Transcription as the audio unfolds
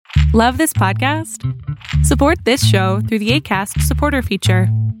Love this podcast? Support this show through the Acast supporter feature.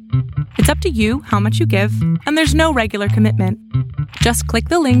 It's up to you how much you give, and there's no regular commitment. Just click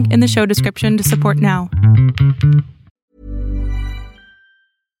the link in the show description to support now.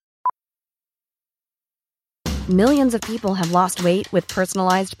 Millions of people have lost weight with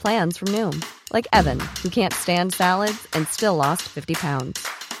personalized plans from Noom. Like Evan, who can't stand salads and still lost 50 pounds.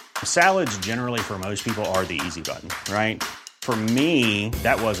 Salads generally for most people are the easy button, right? For me,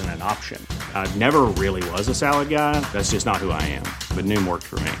 that wasn't an option. I never really was a salad guy. That's just not who I am. But Noom worked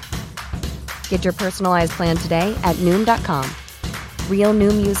for me. Get your personalized plan today at Noom.com. Real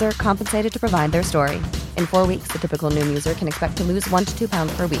Noom user compensated to provide their story. In 4 weeks, the typical Noom user can expect to lose 1 to 2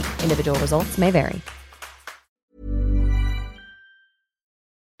 pounds per week. Individual results may vary.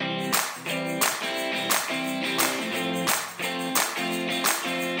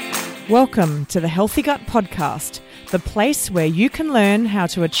 Welcome to the Healthy Gut Podcast, the place where you can learn how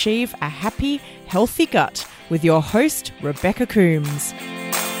to achieve a happy, healthy gut with your host, Rebecca Coombs.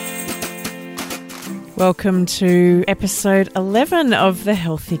 Welcome to episode 11 of the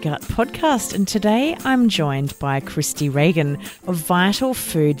Healthy Gut Podcast, and today I'm joined by Kristy Regan of Vital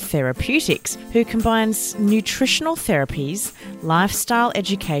Food Therapeutics, who combines nutritional therapies, lifestyle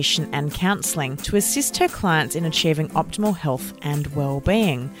education and counselling to assist her clients in achieving optimal health and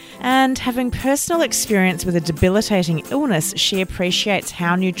well-being. And having personal experience with a debilitating illness, she appreciates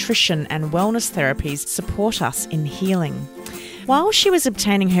how nutrition and wellness therapies support us in healing. While she was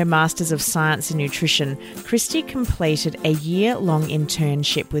obtaining her Masters of Science in Nutrition, Kristy completed a year-long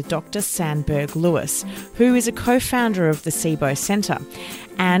internship with Dr. Sandberg Lewis, who is a co-founder of the SIBO Centre,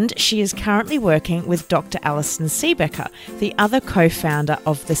 and she is currently working with Dr. Alison Siebecker, the other co-founder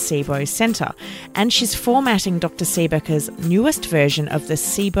of the SIBO Centre, and she's formatting Dr. Siebecker's newest version of the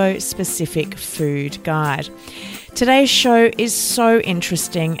SIBO-specific food guide. Today's show is so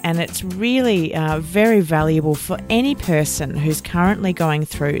interesting, and it's really very valuable for any person who's currently going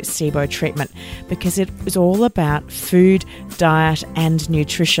through SIBO treatment, because it is all about food, diet and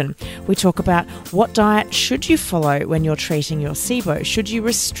nutrition. We talk about what diet should you follow when you're treating your SIBO. Should you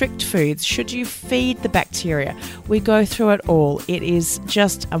restrict foods? Should you feed the bacteria? We go through it all. It is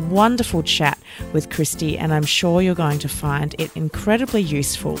just a wonderful chat with Kristy, and I'm sure you're going to find it incredibly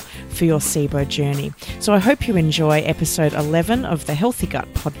useful for your SIBO journey. So I hope you enjoy episode 11 of the Healthy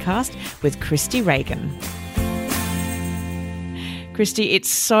Gut Podcast with Kristy Regan. Kristy, it's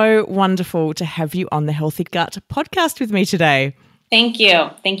so wonderful to have you on the Healthy Gut Podcast with me today. Thank you.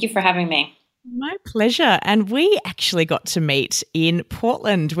 Thank you for having me. My pleasure. And we actually got to meet in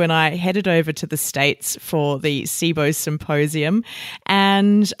Portland when I headed over to the States for the SIBO Symposium.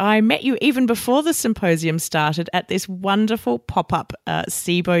 And I met you even before the symposium started at this wonderful pop-up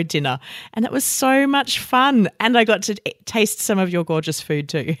SIBO dinner. And it was so much fun. And I got to taste some of your gorgeous food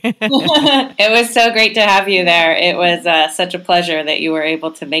too. It was so great to have you there. It was such a pleasure that you were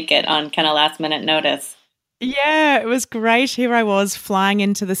able to make it on kind of last minute notice. Yeah, it was great. Here I was flying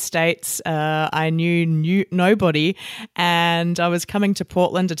into the States. I knew nobody, and I was coming to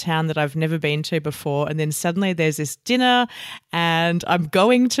Portland, a town that I've never been to before. And then suddenly there's this dinner and I'm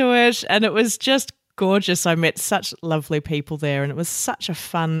going to it, and it was just gorgeous. I met such lovely people there, and it was such a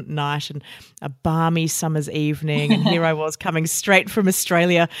fun night and a balmy summer's evening. And here I was coming straight from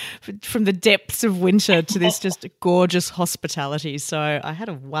Australia, from the depths of winter, to this just gorgeous hospitality. So I had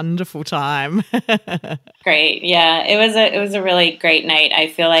a wonderful time. Great. Yeah, it was a really great night. I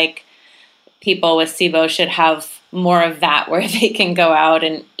feel like people with SIBO should have more of that, where they can go out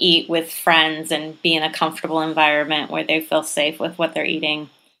and eat with friends and be in a comfortable environment where they feel safe with what they're eating.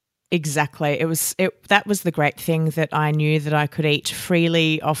 Exactly. That was the great thing, that I knew that I could eat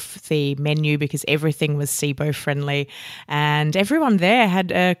freely off the menu because everything was SIBO friendly, and everyone there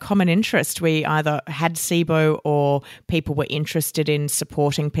had a common interest. We either had SIBO or people were interested in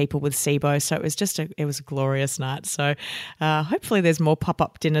supporting people with SIBO. So it was a glorious night. So hopefully there's more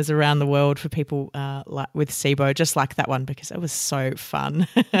pop-up dinners around the world for people with SIBO, just like that one, because it was so fun.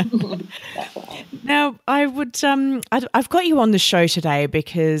 Now, I've got you on the show today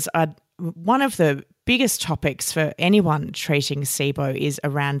because one of the biggest topics for anyone treating SIBO is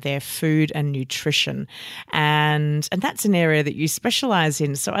around their food and nutrition, and that's an area that you specialise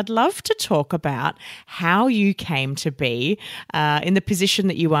in. So I'd love to talk about how you came to be in the position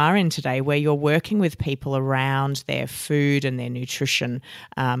that you are in today, where you're working with people around their food and their nutrition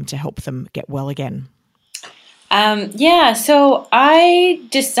to help them get well again. So I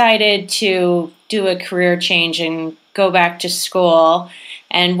decided to do a career change and go back to school.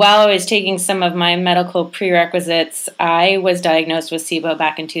 And while I was taking some of my medical prerequisites, I was diagnosed with SIBO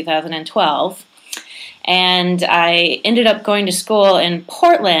back in 2012. And I ended up going to school in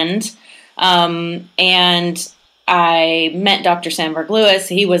Portland, and I met Dr. Sandberg Lewis.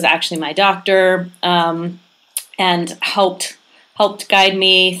 He was actually my doctor, and helped guide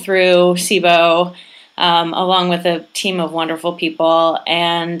me through SIBO, along with a team of wonderful people.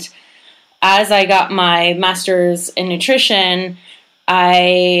 And as I got my master's in nutrition,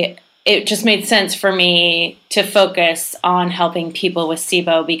 it just made sense for me to focus on helping people with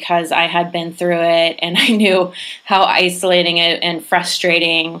SIBO because I had been through it and I knew how isolating and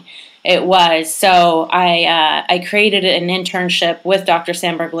frustrating it was. So I created an internship with Dr.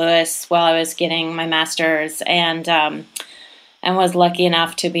 Sandberg Lewis while I was getting my master's, and was lucky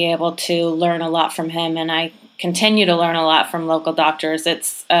enough to be able to learn a lot from him. And I continue to learn a lot from local doctors.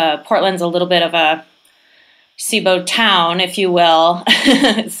 It's Portland's a little bit of a SIBO town, if you will.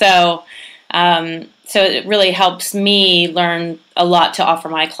 So it really helps me learn a lot to offer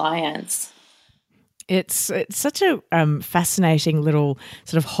my clients. It's such a fascinating little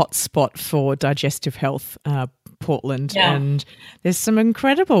sort of hotspot for digestive health, Portland, and there's some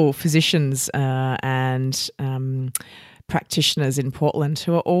incredible physicians and practitioners in Portland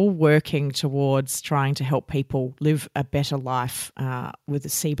who are all working towards trying to help people live a better life with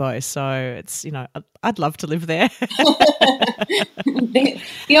SIBO. So it's, I'd love to live there.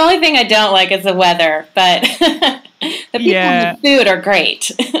 The only thing I don't like is the weather, but the people and the food are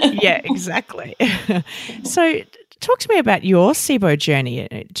great. Yeah, exactly. So talk to me about your SIBO journey.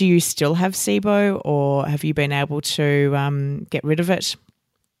 Do you still have SIBO, or have you been able to get rid of it?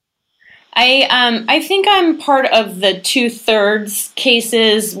 I think I'm part of the 2/3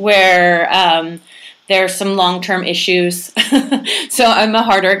 cases where there's some long-term issues. So I'm a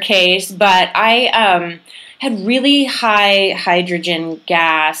harder case, but I had really high hydrogen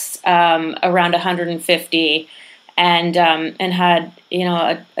gas, around 150, and had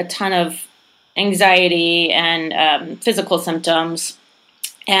a ton of anxiety and physical symptoms,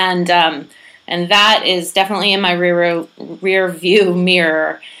 and that is definitely in my rear view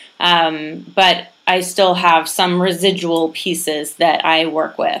mirror. But I still have some residual pieces that I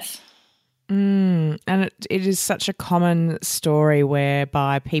work with. And it is such a common story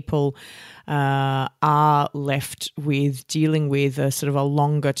whereby people are left with dealing with a sort of a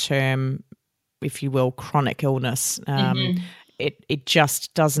longer term, if you will, chronic illness. It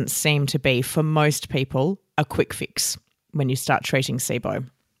just doesn't seem to be, for most people, a quick fix when you start treating SIBO.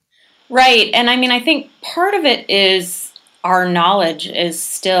 Right. And I mean, I think part of it is our knowledge is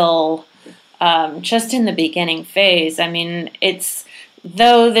still just in the beginning phase. I mean,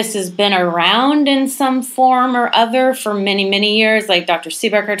 though this has been around in some form or other for many, many years, like Dr.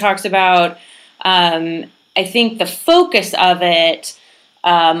 Siebecker talks about, I think the focus of it,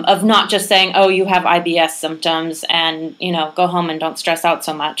 of not just saying, oh, you have IBS symptoms and, go home and don't stress out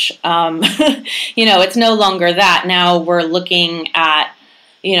so much. It's no longer that. Now we're looking at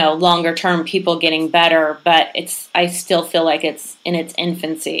longer term people getting better, but I still feel like it's in its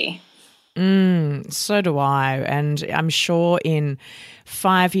infancy. So do I. And I'm sure in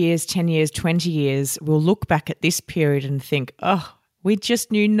 5 years, 10 years, 20 years, we'll look back at this period and think, oh, we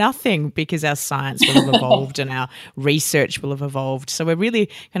just knew nothing, because our science will have evolved and our research will have evolved. So we're really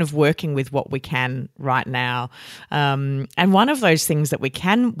kind of working with what we can right now. And one of those things that we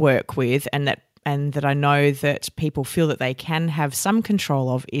can work with and that I know that people feel that they can have some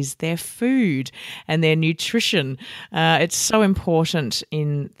control of is their food and their nutrition. It's so important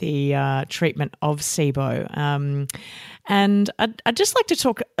in the treatment of SIBO. And I'd just like to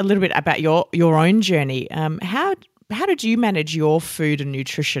talk a little bit about your own journey. How did you manage your food and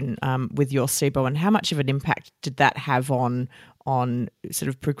nutrition with your SIBO, and how much of an impact did that have on sort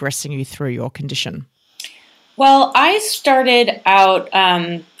of progressing you through your condition? Well, I started out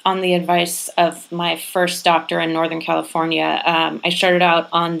on the advice of my first doctor in Northern California. I started out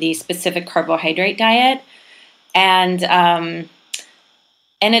on the specific carbohydrate diet, and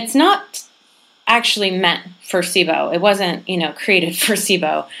it's not actually meant for SIBO. It wasn't, created for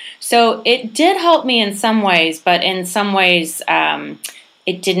SIBO. So it did help me in some ways, but in some ways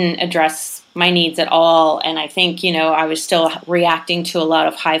it didn't address my needs at all. And I think, I was still reacting to a lot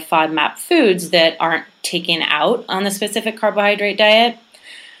of high FODMAP foods that aren't taken out on the specific carbohydrate diet.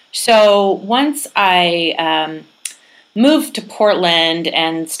 So once I moved to Portland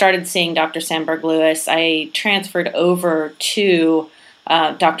and started seeing Dr. Sandberg Lewis, I transferred over to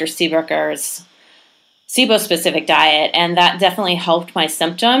Dr. Siebecker's SIBO-specific diet, and that definitely helped my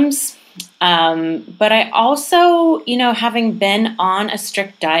symptoms. But I also, having been on a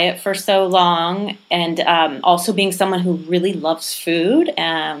strict diet for so long, and also being someone who really loves food,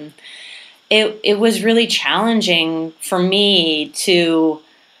 it was really challenging for me to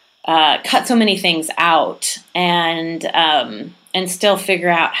cut so many things out and still figure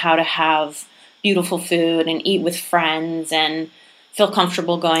out how to have beautiful food and eat with friends and feel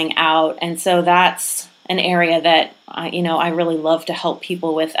comfortable going out. And so that's an area that I really love to help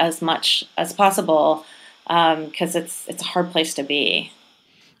people with as much as possible, because it's a hard place to be.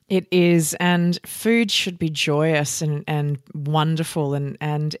 It is, and food should be joyous and wonderful,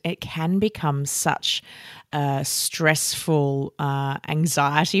 and it can become such a stressful,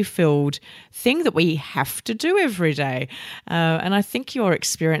 anxiety-filled thing that we have to do every day. And I think your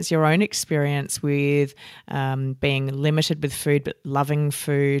own experience with being limited with food but loving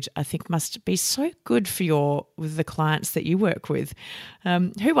food, I think must be so good for with the clients that you work with.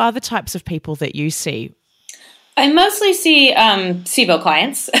 Who are the types of people that you see? I mostly see SIBO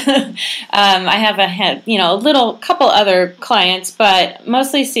clients. I have a little couple other clients, but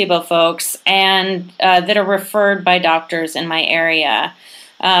mostly SIBO folks, and that are referred by doctors in my area.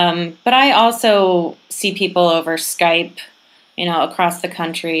 But I also see people over Skype, across the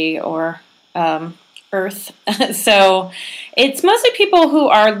country or Earth. So it's mostly people who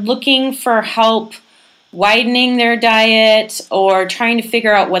are looking for help widening their diet or trying to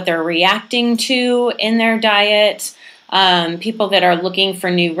figure out what they're reacting to in their diet. People that are looking for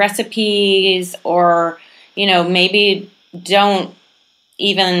new recipes or, maybe don't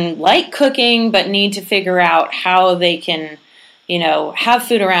even like cooking but need to figure out how they can, have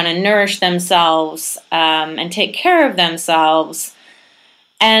food around and nourish themselves and take care of themselves.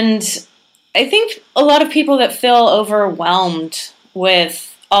 And I think a lot of people that feel overwhelmed with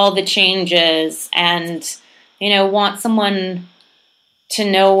all the changes and, want someone to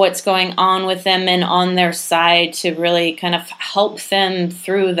know what's going on with them and on their side to really kind of help them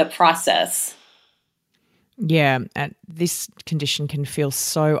through the process. Yeah, this condition can feel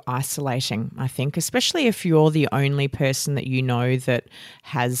so isolating, I think, especially if you're the only person that you know that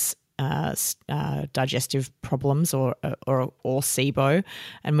has digestive problems or SIBO,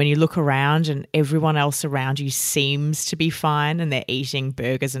 and when you look around and everyone else around you seems to be fine and they're eating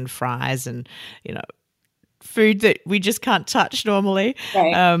burgers and fries and food that we just can't touch normally,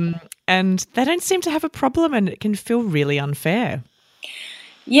 right. And they don't seem to have a problem, and it can feel really unfair.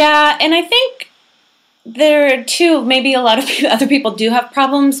 Yeah, and I think there are too, maybe a lot of other people do have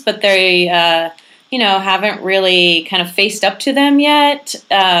problems, but they haven't really kind of faced up to them yet.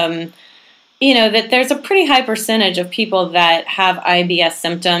 That there's a pretty high percentage of people that have IBS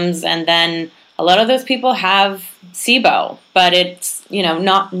symptoms, and then a lot of those people have SIBO, but it's,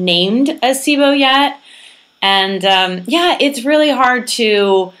 not named as SIBO yet. And, it's really hard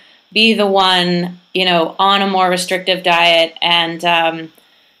to be the one, on a more restrictive diet and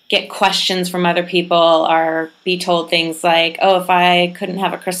get questions from other people or be told things like, oh, if I couldn't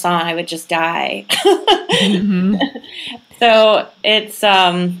have a croissant, I would just die. Mm-hmm. So it's,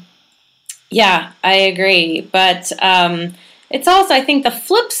 I agree. But it's also, I think, the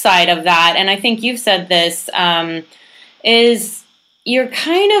flip side of that, and I think you've said this, is you're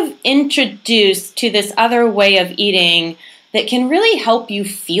kind of introduced to this other way of eating that can really help you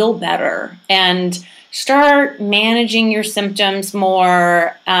feel better and start managing your symptoms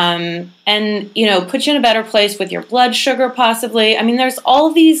more, and, put you in a better place with your blood sugar possibly. I mean, there's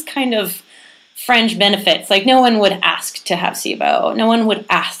all these kind of fringe benefits. Like, no one would ask to have SIBO. No one would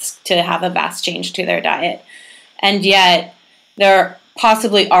ask to have a vast change to their diet. And yet there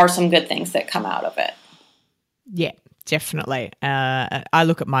possibly are some good things that come out of it. Yeah, definitely. I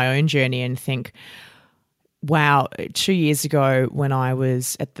look at my own journey and think, wow, 2 years ago when I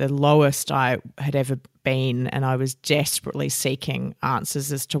was at the lowest I had ever been and I was desperately seeking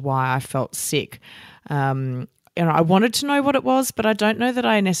answers as to why I felt sick, I wanted to know what it was, but I don't know that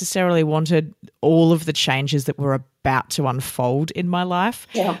I necessarily wanted all of the changes that were about to unfold in my life.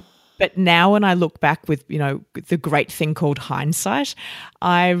 Yeah. But now when I look back with, the great thing called hindsight,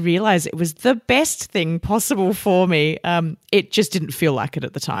 I realize it was the best thing possible for me. It just didn't feel like it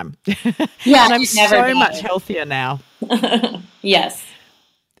at the time. Yeah, and I'm so much healthier now. Yes.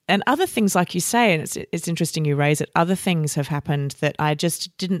 And other things, like you say, and it's interesting you raise it, other things have happened that I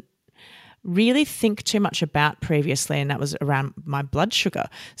just didn't really think too much about previously, and that was around my blood sugar.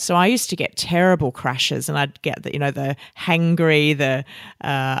 So I used to get terrible crashes, and I'd get the hangry, the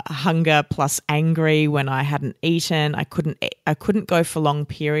hunger plus angry when I hadn't eaten. I couldn't go for long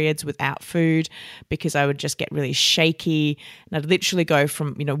periods without food because I would just get really shaky, and I'd literally go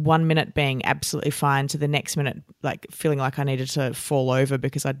from 1 minute being absolutely fine to the next minute like feeling like I needed to fall over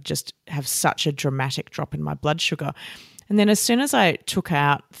because I'd just have such a dramatic drop in my blood sugar. And then as soon as I took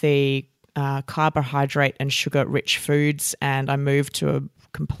out the carbohydrate and sugar-rich foods and I moved to a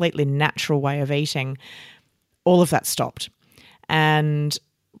completely natural way of eating, all of that stopped. And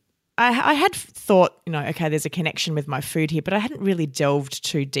I had thought, okay, there's a connection with my food here, but I hadn't really delved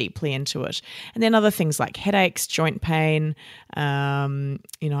too deeply into it. And then other things like headaches, joint pain. I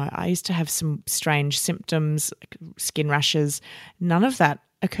used to have some strange symptoms, like skin rashes. None of that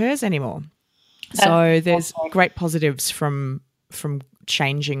occurs anymore. So there's great positives from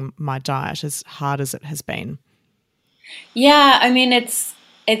changing my diet, as hard as it has been. Yeah, I mean,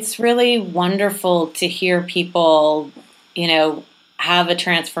 it's really wonderful to hear people, have a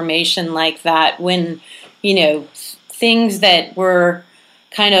transformation like that when, things that were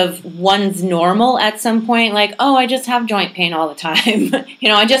kind of one's normal at some point, like, oh, I just have joint pain all the time.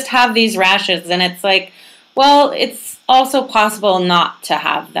 I just have these rashes. And it's like, well, it's also possible not to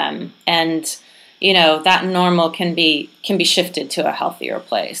have them. And, that normal can be shifted to a healthier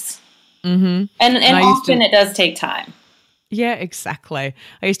place. Mm-hmm. And often it does take time. Yeah, exactly.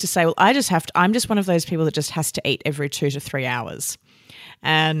 I used to say, well, I'm just one of those people that just has to eat every 2 to 3 hours.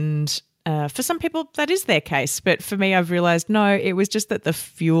 And for some people, that is their case. But for me, I've realized, no, it was just that the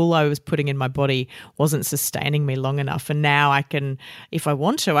fuel I was putting in my body wasn't sustaining me long enough. And now I can, if I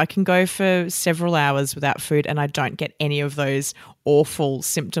want to, I can go for several hours without food and I don't get any of those awful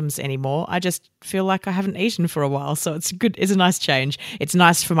symptoms anymore. I just feel like I haven't eaten for a while. So it's a nice change. It's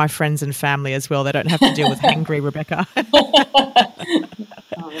nice for my friends and family as well. They don't have to deal with hangry Rebecca. I'd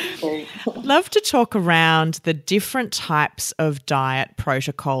love to talk around the different types of diet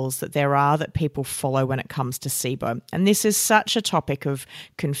protocols that there are that people follow when it comes to SIBO. And this is such a topic of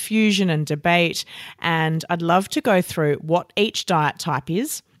confusion and debate. And I'd love to go through what each diet type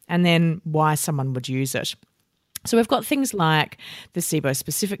is and then why someone would use it. So we've got things like the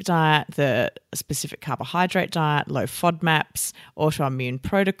SIBO-specific diet, the specific carbohydrate diet, low FODMAPs, autoimmune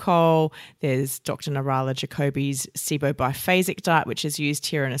protocol. There's Dr. Narala Jacobi's SIBO biphasic diet, which is used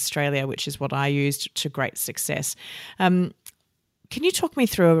here in Australia, which is what I used to great success. Can you talk me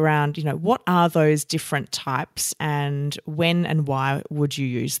through around, what are those different types and when and why would you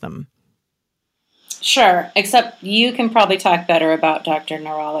use them? Sure, except you can probably talk better about Dr.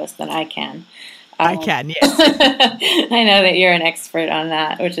 Narala's than I can. I can, yes. I know that you're an expert on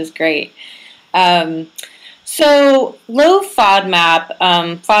that, which is great. So low FODMAP,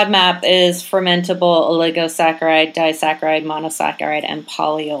 FODMAP is fermentable oligosaccharide, disaccharide, monosaccharide, and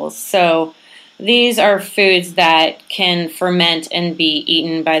polyols. So these are foods that can ferment and be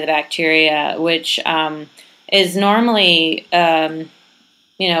eaten by the bacteria, which is normally, it's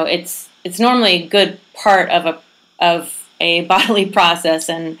normally a good part of a bodily process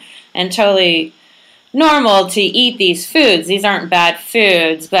and totally normal to eat these foods. These aren't bad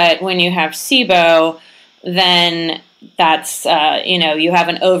foods, but when you have SIBO, then that's, you have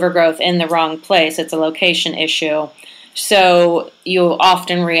an overgrowth in the wrong place. It's a location issue. So you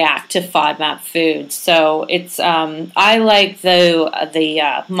often react to FODMAP foods. So it's, I like the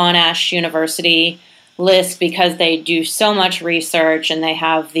Monash University list because they do so much research and they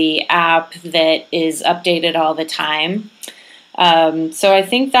have the app that is updated all the time. So I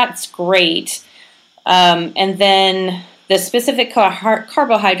think that's great. And then the specific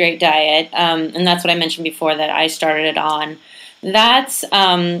carbohydrate diet, and that's what I mentioned before that I started it on, that's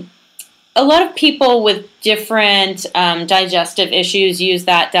a lot of people with different digestive issues use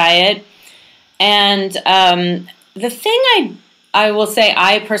that diet. And the thing I will say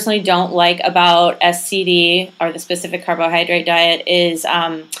I personally don't like about SCD, or the specific carbohydrate diet, is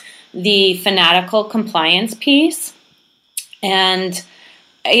the fanatical compliance piece. And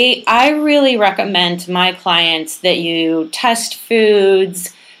I really recommend to my clients that you test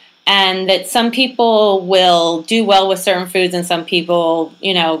foods, and that some people will do well with certain foods and some people,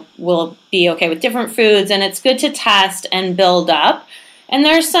 will be okay with different foods. And it's good to test and build up. And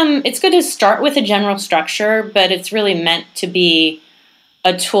it's good to start with a general structure, but it's really meant to be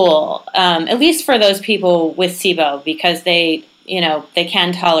a tool, at least for those people with SIBO, because they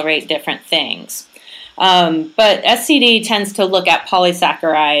can tolerate different things. But SCD tends to look at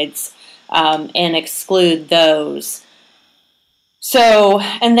polysaccharides and exclude those. So,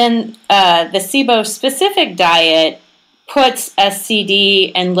 and then the SIBO-specific diet puts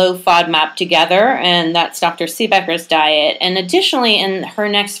SCD and low FODMAP together, and that's Dr. Seebecker's diet. And additionally, in her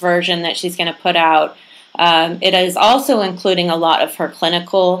next version that she's going to put out, it is also including a lot of her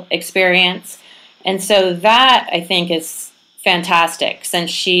clinical experience. And so that, I think, is fantastic,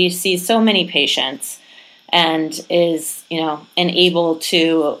 since she sees so many patients and is, and able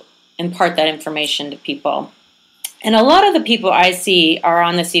to impart that information to people. And a lot of the people I see are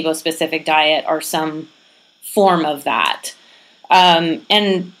on the SIBO-specific diet or some form of that.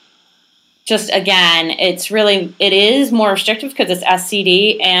 And just, again, it is more restrictive because it's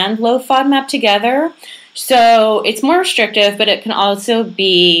SCD and low FODMAP together. So it's more restrictive, but it can also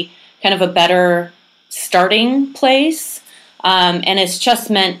be kind of a better starting place. And it's just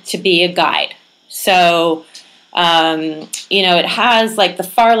meant to be a guide. So, it has like the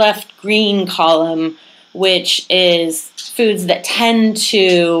far left green column, which is foods that tend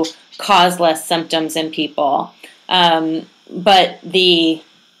to cause less symptoms in people. But the,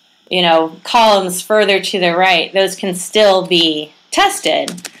 columns further to the right, those can still be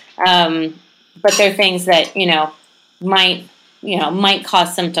tested. But they're things that, might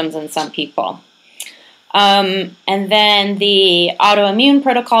cause symptoms in some people. And then the autoimmune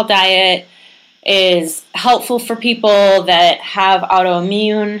protocol diet is helpful for people that have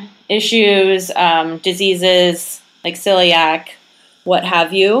autoimmune issues, diseases like celiac, what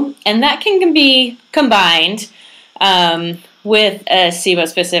have you. And that can be combined with a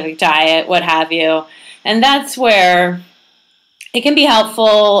SIBO-specific diet, what have you. And that's where it can be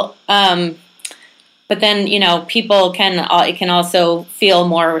helpful, but then, people it can also feel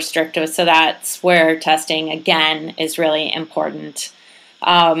more restrictive. So that's where testing, again, is really important.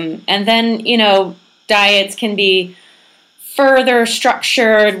 And then, diets can be further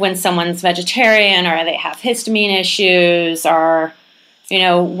structured when someone's vegetarian or they have histamine issues or,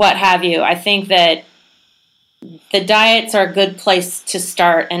 what have you. I think that the diets are a good place to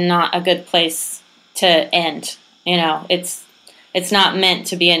start and not a good place to end. It's not meant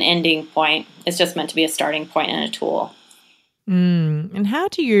to be an ending point. It's just meant to be a starting point and a tool. And how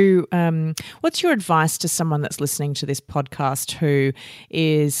do you, what's your advice to someone that's listening to this podcast who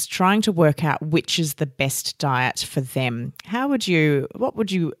is trying to work out which is the best diet for them? What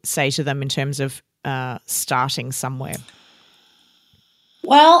would you say to them in terms of starting somewhere?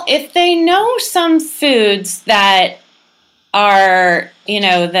 Well, if they know some foods that are,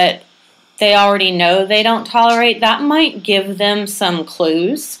 that they already know they don't tolerate, that might give them some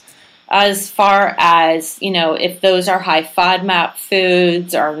clues as far as, if those are high FODMAP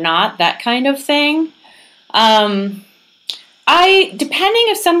foods or not, that kind of thing. Depending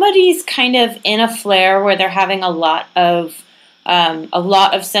if somebody's kind of in a flare where they're having a lot of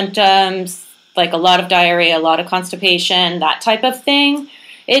symptoms, like a lot of diarrhea, a lot of constipation, that type of thing,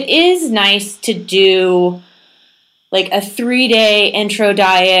 it is nice to do like a 3-day intro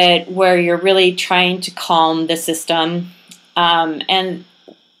diet where you're really trying to calm the system. And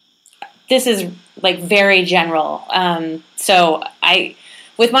this is like very general. So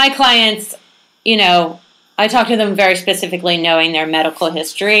with my clients, I talk to them very specifically knowing their medical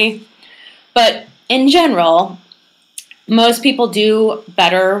history. But in general, most people do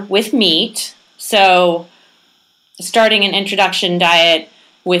better with meat. So starting an introduction diet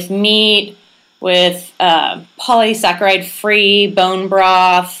with meat, with polysaccharide-free bone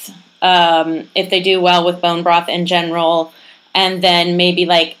broth, if they do well with bone broth in general, and then maybe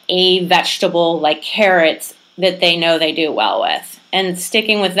like a vegetable like carrots that they know they do well with. And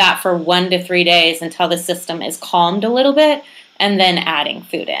sticking with that for 1 to 3 days until the system is calmed a little bit, and then adding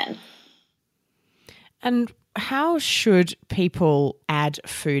food in. And how should people add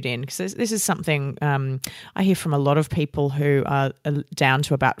food in? Because this is something I hear from a lot of people who are down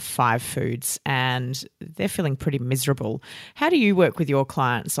to about 5 foods and they're feeling pretty miserable. How do you work with your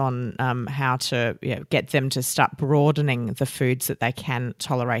clients on how to get them to start broadening the foods that they can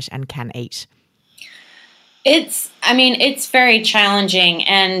tolerate and can eat? It's very challenging.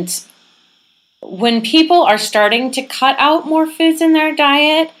 And when people are starting to cut out more foods in their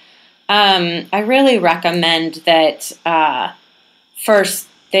diet, I really recommend that first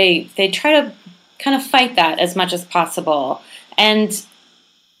they try to kind of fight that as much as possible. And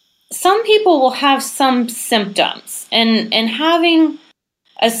some people will have some symptoms, and having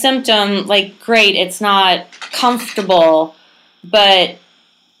a symptom, like, great, it's not comfortable, but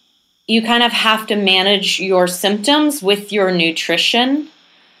you kind of have to manage your symptoms with your nutrition.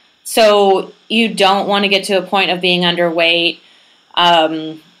 So you don't want to get to a point of being underweight,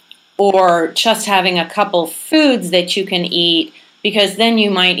 or just having a couple foods that you can eat, because then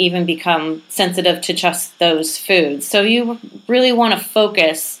you might even become sensitive to just those foods. So you really want to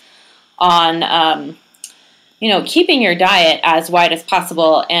focus on, keeping your diet as wide as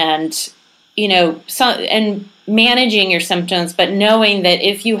possible, and, and managing your symptoms, but knowing that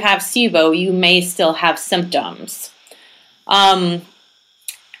if you have SIBO, you may still have symptoms.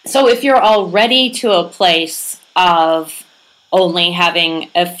 So if you're already to a place of only having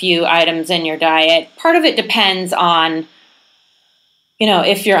a few items in your diet, part of it depends on,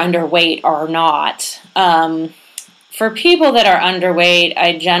 if you're underweight or not. For people that are underweight,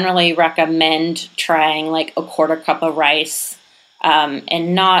 I generally recommend trying like a 1/4 cup of rice,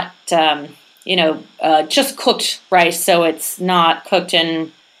 and not, just cooked rice. So it's not cooked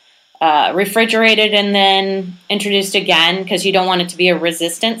in refrigerated and then introduced again because you don't want it to be a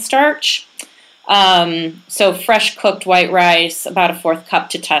resistant starch. So fresh cooked white rice, about a 1/4 cup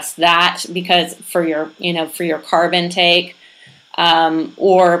to test that because for your carb intake,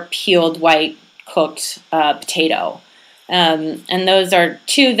 or peeled white cooked potato. And those are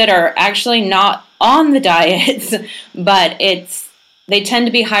two that are actually not on the diets, but they tend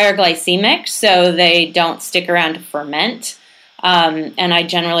to be higher glycemic, so they don't stick around to ferment. And I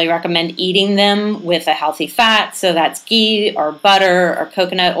generally recommend eating them with a healthy fat, so that's ghee or butter or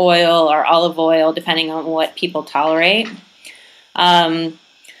coconut oil or olive oil, depending on what people tolerate.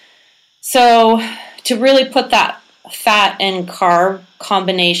 So to really put that fat and carb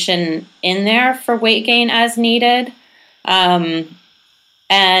combination in there for weight gain as needed, and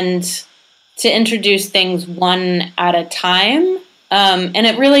to introduce things one at a time. And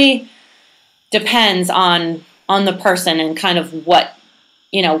it really depends on the person and kind of what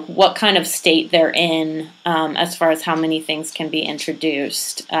kind of state they're in, as far as how many things can be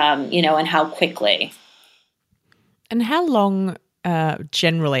introduced, and how quickly. And how long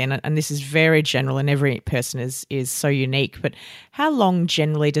generally, and this is very general and every person is so unique, but how long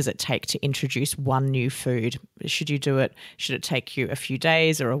generally does it take to introduce one new food? Should it take you a few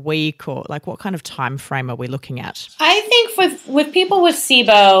days or a week, or like what kind of time frame are we looking at? I think with people with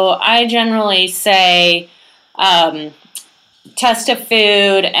SIBO, I generally say test a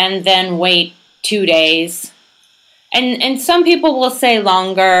food and then wait 2 days. And some people will say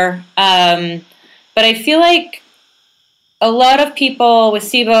longer, but I feel like a lot of people with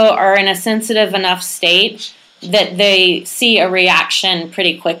SIBO are in a sensitive enough state that they see a reaction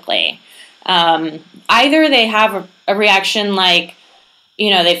pretty quickly. Either they have a reaction like,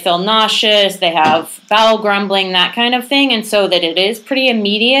 they feel nauseous, they have bowel grumbling, that kind of thing, and so that it is pretty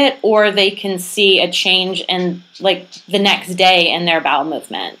immediate, or they can see a change in like the next day in their bowel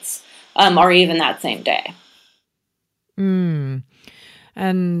movements, or even that same day. And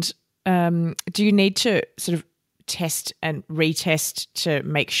do you need to sort of test and retest to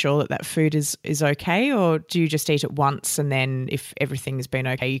make sure that food is okay, or do you just eat it once and then if everything has been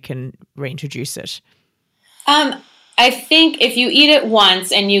okay, you can reintroduce it? I think if you eat it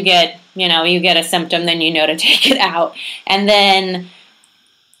once and you get a symptom, then to take it out. And then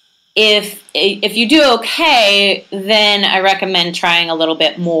if you do okay, then I recommend trying a little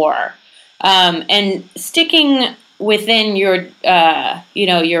bit more. And sticking within your diet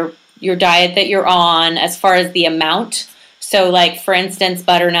that you're on as far as the amount. So like, for instance,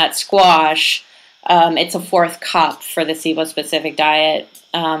 butternut squash, it's a 1/4 cup for the SIBO specific diet,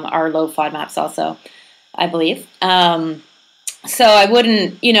 our low FODMAPs also, I believe. So I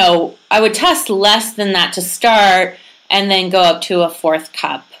wouldn't, I would test less than that to start and then go up to a 1/4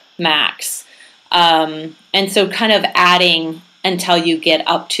 cup max. And so kind of adding until you get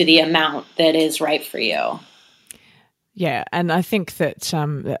up to the amount that is right for you. Yeah, and I think that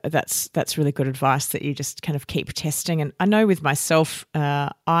that's really good advice, that you just kind of keep testing. And I know with myself,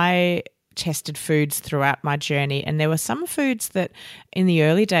 I tested foods throughout my journey, and there were some foods that in the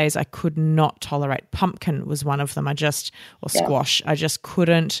early days I could not tolerate. Pumpkin was one of them. Squash. I just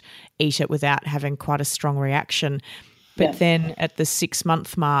couldn't eat it without having quite a strong reaction. But then at the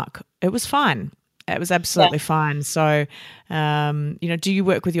 6-month mark, it was fine. It was absolutely fine. So, do you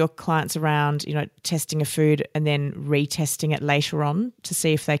work with your clients around, testing a food and then retesting it later on to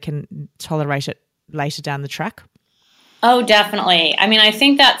see if they can tolerate it later down the track? Oh, definitely. I mean, I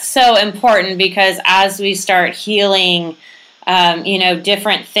think that's so important because as we start healing,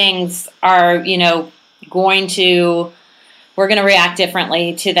 different things are, we're going to react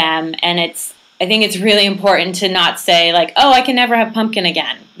differently to them. And I think it's really important to not say like, oh, I can never have pumpkin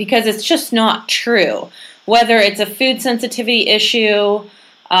again, because it's just not true. Whether it's a food sensitivity issue,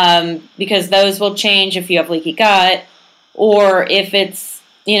 because those will change if you have leaky gut, or if it's,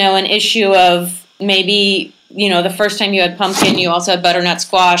 an issue of maybe, the first time you had pumpkin, you also had butternut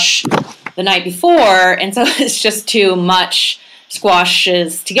squash the night before, and so it's just too much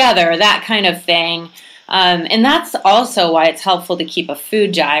squashes together, that kind of thing. And that's also why it's helpful to keep a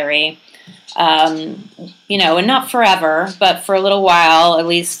food diary. And not forever, but for a little while, at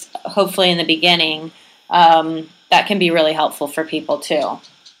least hopefully in the beginning, that can be really helpful for people too.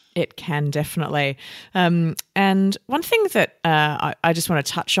 It can definitely. And one thing that I just want to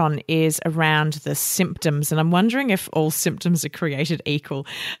touch on is around the symptoms. And I'm wondering if all symptoms are created equal.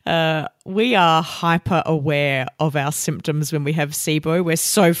 We are hyper aware of our symptoms when we have SIBO. We're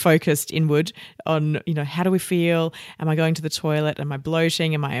so focused inward on, how do we feel? Am I going to the toilet? Am I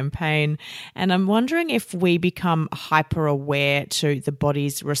bloating? Am I in pain? And I'm wondering if we become hyper aware to the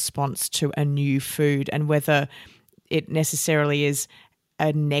body's response to a new food, and whether it necessarily is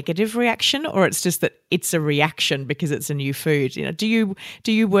a negative reaction, or it's just that it's a reaction because it's a new food? Do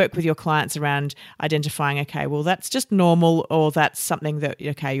you work with your clients around identifying, okay, well, that's just normal, or that's something that,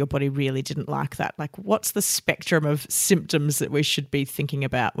 okay, your body really didn't like that? Like, what's the spectrum of symptoms that we should be thinking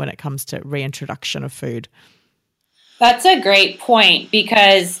about when it comes to reintroduction of food? That's a great point,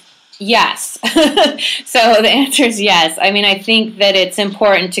 because yes. So the answer is yes. I mean, I think that it's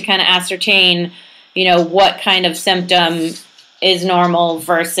important to kind of ascertain, what kind of symptom is normal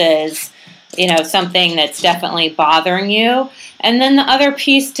versus, something that's definitely bothering you. And then the other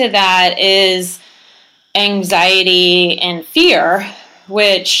piece to that is anxiety and fear,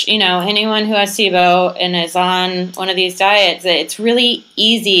 which, anyone who has SIBO and is on one of these diets, it's really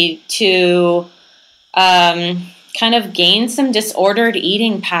easy to kind of gain some disordered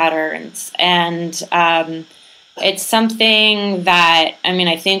eating patterns. And it's something that,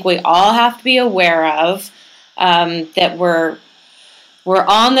 I think we all have to be aware of, that we're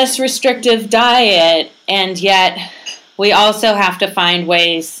on this restrictive diet, and yet we also have to find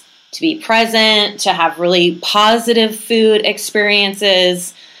ways to be present, to have really positive food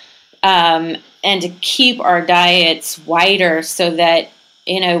experiences, and to keep our diets wider so that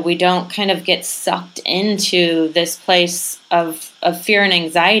we don't kind of get sucked into this place of fear and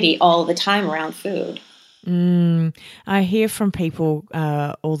anxiety all the time around food. I hear from people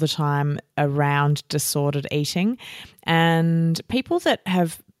all the time around disordered eating, and people that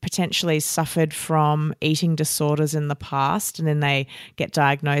have potentially suffered from eating disorders in the past, and then they get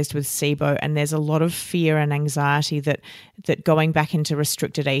diagnosed with SIBO, and there's a lot of fear and anxiety that going back into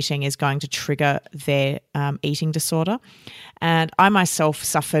restricted eating is going to trigger their eating disorder. And I myself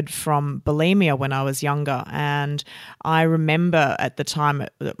suffered from bulimia when I was younger, and I remember at the time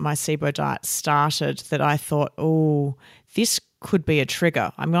that my SIBO diet started that I thought, oh, this could be a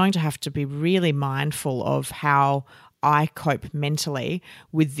trigger. I'm going to have to be really mindful of how I cope mentally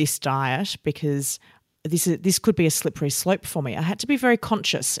with this diet, because this could be a slippery slope for me. I had to be very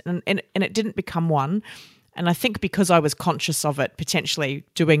conscious, and it didn't become one. And I think because I was conscious of it potentially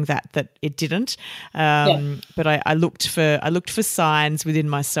doing that it didn't. But I looked for signs within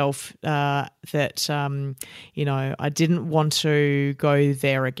myself that I didn't want to go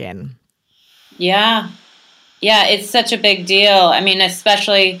there again. Yeah, it's such a big deal.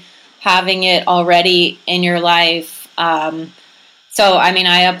 Especially having it already in your life. So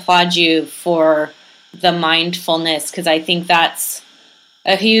I applaud you for the mindfulness, because I think that's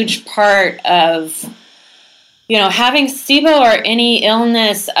a huge part of having SIBO or any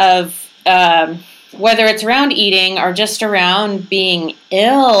illness of whether it's around eating or just around being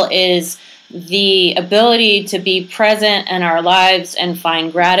ill, is the ability to be present in our lives and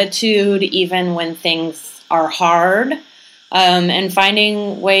find gratitude even when things are hard, and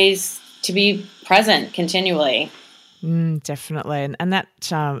finding ways to be present continually. Definitely. And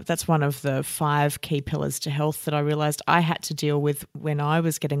that's one of the 5 key pillars to health that I realised I had to deal with when I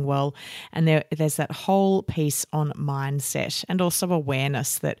was getting well. And there's that whole piece on mindset, and also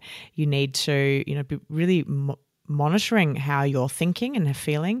awareness that you need to, be really monitoring how you're thinking and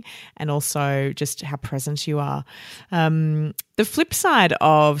feeling, and also just how present you are. The flip side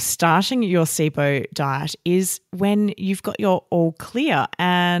of starting your SIBO diet is when you've got your all clear.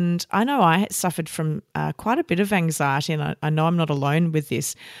 And I know I suffered from quite a bit of anxiety, and I know I'm not alone with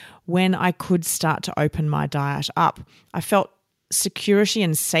this. When I could start to open my diet up, I felt security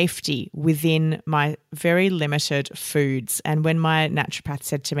and safety within my very limited foods. And when my naturopath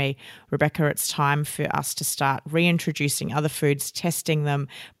said to me, Rebecca, it's time for us to start reintroducing other foods, testing them,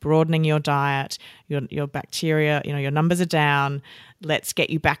 broadening your diet, your bacteria, your numbers are down, let's get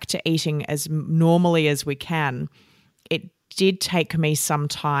you back to eating as normally as we can. It did take me some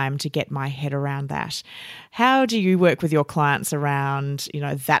time to get my head around that. How do you work with your clients around,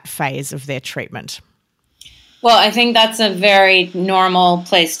 that phase of their treatment? Well, I think that's a very normal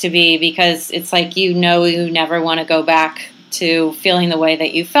place to be, because it's like you never want to go back to feeling the way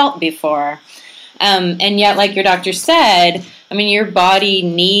that you felt before. And yet, like your doctor said, your body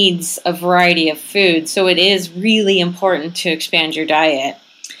needs a variety of food, so it is really important to expand your diet.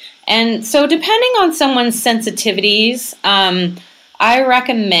 And so depending on someone's sensitivities, I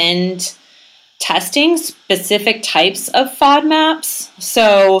recommend testing specific types of FODMAPs.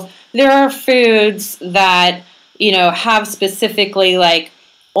 So there are foods that have specifically like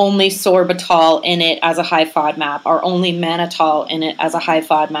only sorbitol in it as a high FODMAP, or only mannitol in it as a high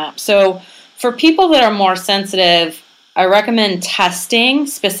FODMAP. So for people that are more sensitive, I recommend testing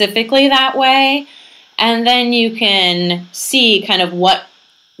specifically that way. And then you can see kind of what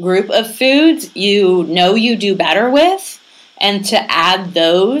group of foods you do better with, and to add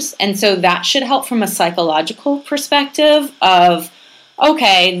those. And so that should help from a psychological perspective of,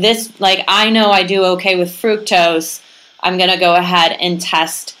 okay, this, like, I know I do okay with fructose. I'm going to go ahead and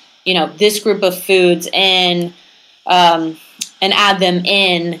test, this group of foods in, and add them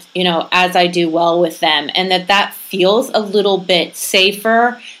in, as I do well with them. And that feels a little bit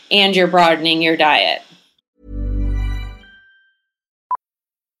safer, and you're broadening your diet.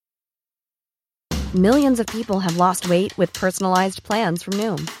 Millions of people have lost weight with personalized plans from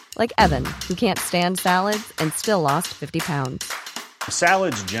Noom. Like Evan, who can't stand salads and still lost 50 pounds.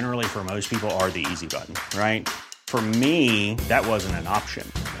 Salads generally for most people are the easy button, right? For me, that wasn't an option.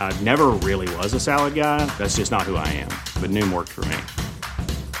 I never really was a salad guy. That's just not who I am. But Noom worked for me.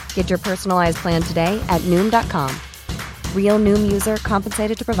 Get your personalized plan today at Noom.com. Real Noom user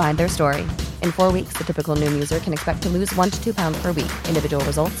compensated to provide their story. In 4 weeks, the typical Noom user can expect to lose 1 to 2 pounds per week. Individual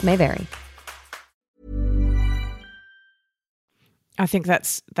results may vary. I think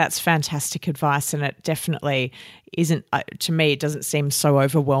that's fantastic advice, and it definitely isn't, to me, it doesn't seem so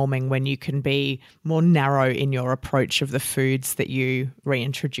overwhelming when you can be more narrow in your approach of the foods that you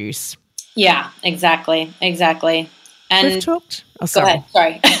reintroduce. Yeah, exactly. And we've talked. Oh, go ahead.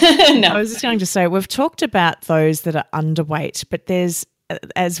 Sorry. No. I was just going to say, we've talked about those that are underweight, but there's,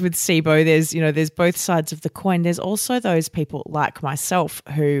 as with SIBO, there's both sides of the coin. There's also those people like myself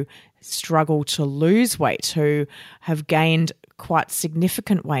who struggle to lose weight, who have gained quite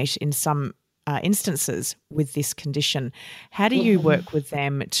significant weight in some instances with this condition. How do you work with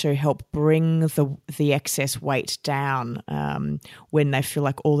them to help bring the excess weight down when they feel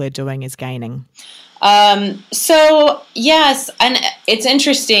like all they're doing is gaining? So yes, and it's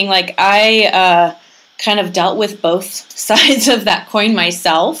interesting. Like, I kind of dealt with both sides of that coin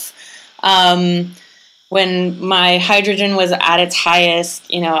myself. When my hydrogen was at its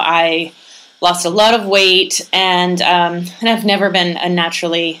highest, I lost a lot of weight, and I've never been a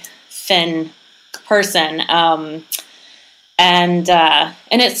naturally thin person, and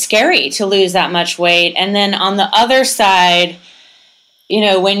it's scary to lose that much weight. And then on the other side,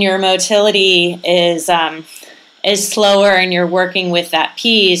 when your motility is slower and you're working with that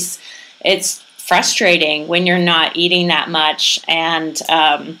piece, it's frustrating when you're not eating that much, and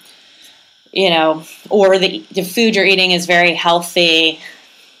or the food you're eating is very healthy,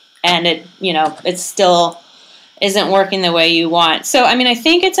 and it still isn't working the way you want. So, I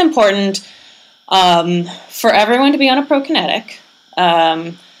think it's important for everyone to be on a prokinetic.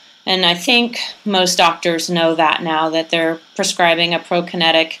 And I think most doctors know that now, that they're prescribing a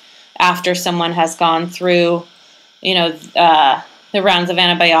prokinetic after someone has gone through, the rounds of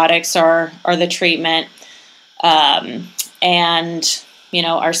antibiotics or the treatment, and,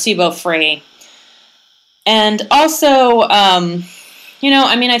 are SIBO free. And also,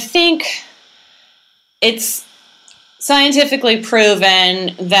 I think it's scientifically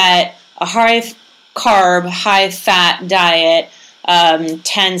proven that a high carb, high fat diet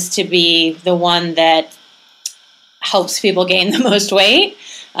tends to be the one that helps people gain the most weight.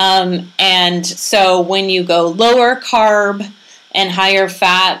 And so when you go lower carb and higher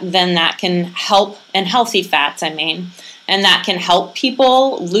fat, then that can help, and healthy fats, and that can help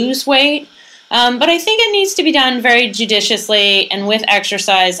people lose weight. But I think it needs to be done very judiciously, and with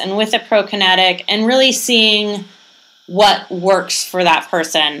exercise and with a prokinetic, and really seeing what works for that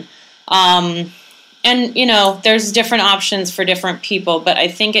person. And, there's different options for different people, but I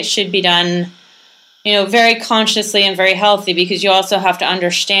think it should be done, very consciously and very healthy, because you also have to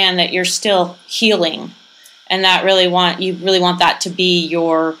understand that you're still healing, and you really want that to be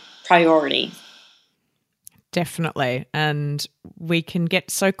your priority. Definitely. And we can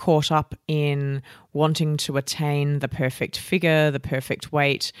get so caught up in wanting to attain the perfect figure, the perfect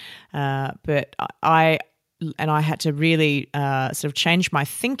weight. But I had to really sort of change my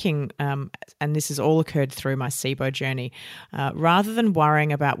thinking, and this has all occurred through my SIBO journey. Rather than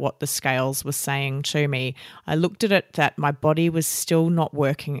worrying about what the scales were saying to me, I looked at it that my body was still not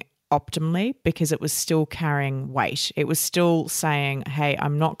working optimally, because it was still carrying weight. It was still saying, hey,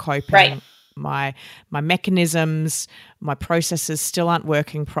 I'm not coping. Right. My mechanisms, my processes still aren't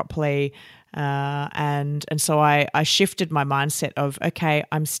working properly. And so I shifted my mindset of, okay,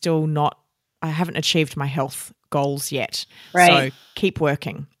 I haven't achieved my health goals yet. Right. So keep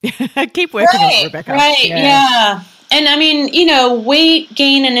working. Keep working on it, Rebecca. Right, yeah. And weight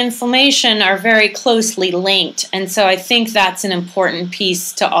gain and inflammation are very closely linked. And so I think that's an important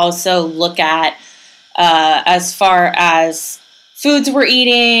piece to also look at as far as foods we're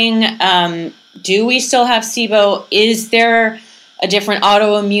eating. Do we still have SIBO? Is there a different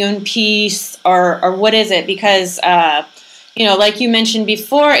autoimmune piece, or what is it? Because, like you mentioned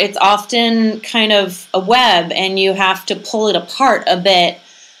before, it's often kind of a web, and you have to pull it apart a bit.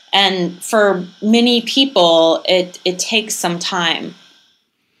 And for many people, it takes some time.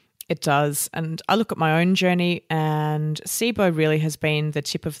 It does. And I look at my own journey, and SIBO really has been the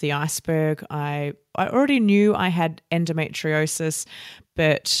tip of the iceberg. I already knew I had endometriosis,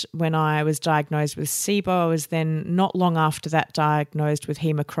 but when I was diagnosed with SIBO, I was then not long after that diagnosed with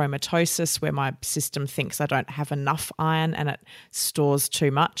hemochromatosis, where my system thinks I don't have enough iron and it stores too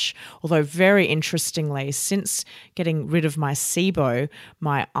much. Although very interestingly, since getting rid of my SIBO,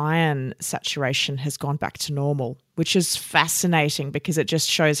 my iron saturation has gone back to normal, which is fascinating because it just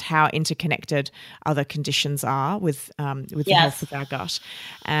shows how interconnected other conditions are with the health of our gut.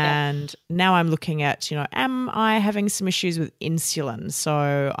 And now I'm looking at, am I having some issues with insulin?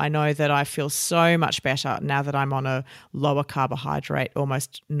 So I know that I feel so much better now that I'm on a lower carbohydrate,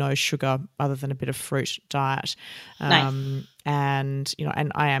 almost no sugar other than a bit of fruit diet. Nice. And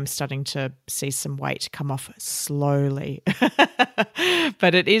I am starting to see some weight come off slowly,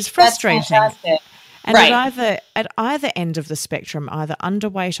 but it is frustrating. That's fantastic. And at either end of the spectrum, either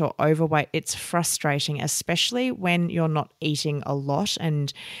underweight or overweight, it's frustrating, especially when you're not eating a lot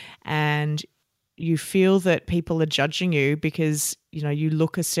and you feel that people are judging you because, you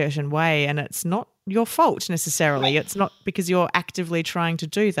look a certain way, and it's not your fault necessarily. It's not because you're actively trying to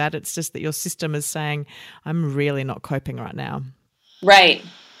do that. It's just that your system is saying, I'm really not coping right now. Right.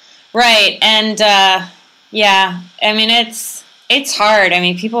 And it's hard.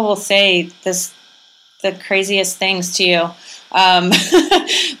 People will say the craziest things to you.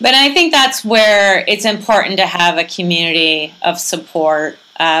 But I think that's where it's important to have a community of support,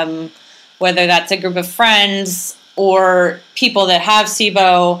 whether that's a group of friends or people that have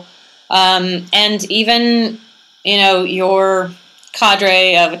SIBO, and even, your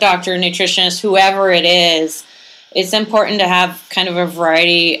cadre of a doctor, nutritionist, whoever it is. It's important to have kind of a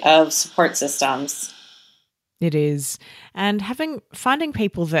variety of support systems. It is. And finding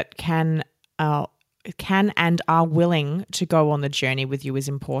people that can and are willing to go on the journey with you is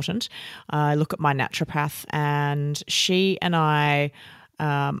important. I look at my naturopath, and she and I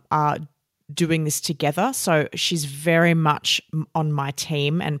are doing this together. So she's very much on my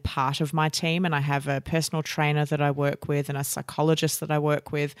team and part of my team. And I have a personal trainer that I work with and a psychologist that I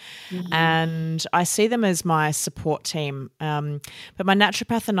work with. Mm-hmm. And I see them as my support team. But my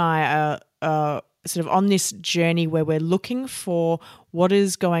naturopath and I are sort of on this journey where we're looking for what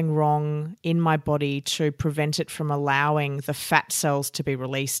is going wrong in my body to prevent it from allowing the fat cells to be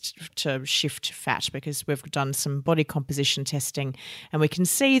released to shift fat, because we've done some body composition testing and we can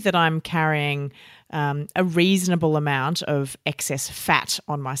see that I'm carrying a reasonable amount of excess fat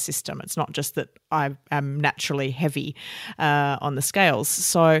on my system. It's not just that I am naturally heavy on the scales.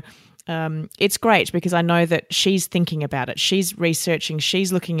 So it's great because I know that she's thinking about it. She's researching.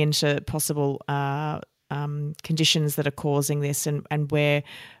 She's looking into possible conditions that are causing this, and we're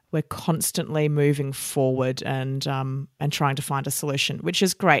constantly moving forward and trying to find a solution, which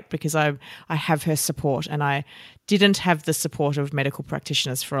is great because I have her support, and I didn't have the support of medical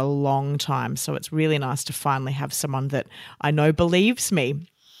practitioners for a long time. So it's really nice to finally have someone that I know believes me.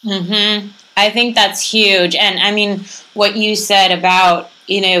 Mm-hmm. I think that's huge. And I mean, what you said about,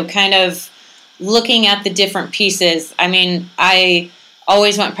 kind of looking at the different pieces. I mean, I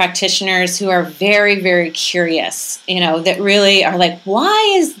always want practitioners who are very, very curious, that really are like,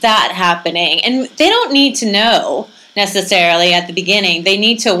 why is that happening? And they don't need to know necessarily at the beginning. They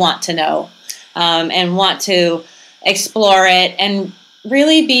need to want to know and want to explore it and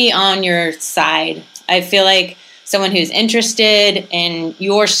really be on your side. I feel like someone who's interested in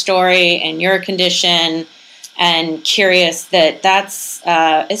your story and your condition and curious, that's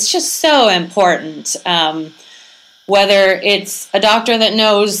it's just so important. Whether it's a doctor that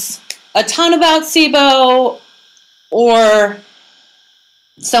knows a ton about SIBO or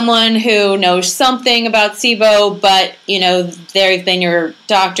someone who knows something about SIBO, but, they've been your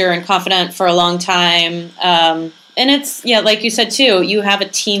doctor and confidant for a long time. And it's, like you said too, you have a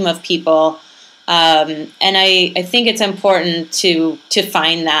team of people. And I think it's important to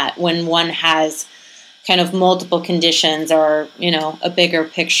find that when one has kind of multiple conditions or, a bigger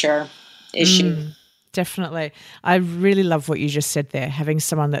picture issue. Definitely. I really love what you just said there, having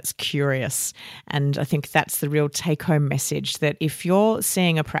someone that's curious. And I think that's the real take-home message, that if you're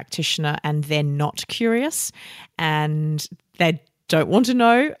seeing a practitioner and they're not curious and they don't want to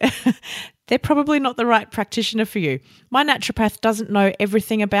know, they're probably not the right practitioner for you. My naturopath doesn't know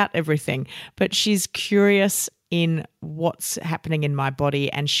everything about everything, but she's curious in what's happening in my body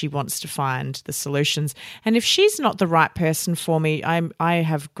and she wants to find the solutions. And if she's not the right person for me, I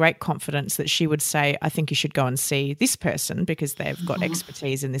have great confidence that she would say, I think you should go and see this person because they've got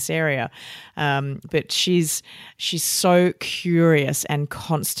expertise in this area. But she's so curious and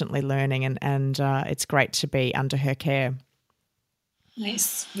constantly learning, and it's great to be under her care.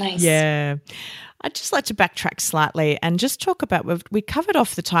 Nice. Yeah. I'd just like to backtrack slightly and just talk about, we covered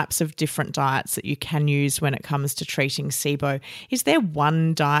off the types of different diets that you can use when it comes to treating SIBO. Is there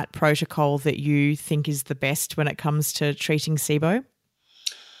one diet protocol that you think is the best when it comes to treating SIBO?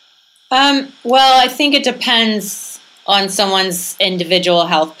 Well, I think it depends on someone's individual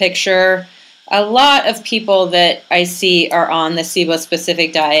health picture. A lot of people that I see are on the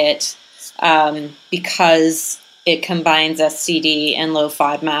SIBO-specific diet because it combines SCD and low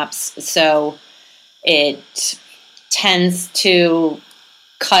FODMAPs. So it tends to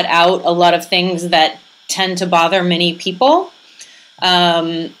cut out a lot of things that tend to bother many people.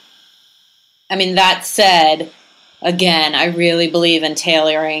 That said, again, I really believe in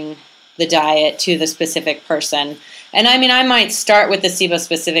tailoring the diet to the specific person. And I might start with the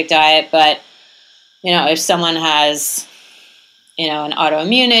SIBO-specific diet, but, if someone has, an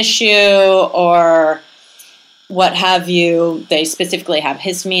autoimmune issue or what have you, they specifically have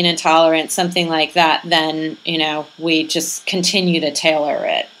histamine intolerance, something like that, then, we just continue to tailor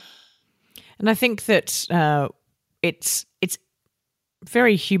it. And I think that it's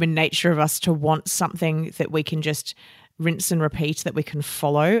very human nature of us to want something that we can just rinse and repeat, that we can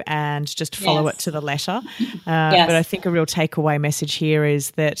follow and just follow it to the letter. But I think a real takeaway message here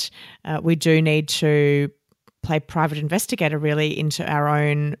is that we do need to play private investigator really into our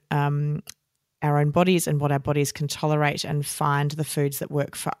own bodies and what our bodies can tolerate, and find the foods that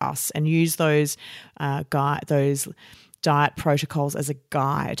work for us, and use those diet protocols as a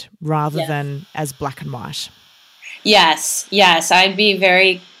guide rather than as black and white. Yes. I'd be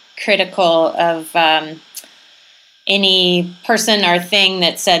very critical of any person or thing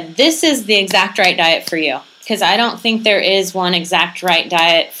that said, this is the exact right diet for you. Because I don't think there is one exact right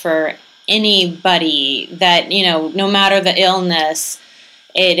diet for anybody that, no matter the illness,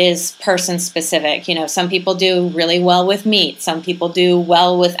 it is person specific. Some people do really well with meat. Some people do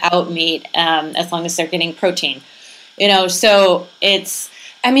well without meat, as long as they're getting protein. So it's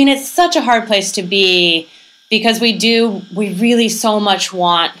such a hard place to be, because we really so much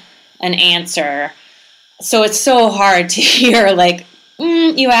want an answer. So it's so hard to hear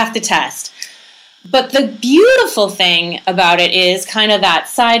you have to test. But the beautiful thing about it is kind of that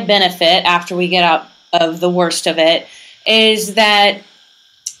side benefit after we get out of the worst of it, is that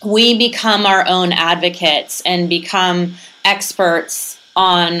we become our own advocates and become experts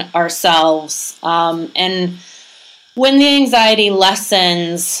on ourselves. And when the anxiety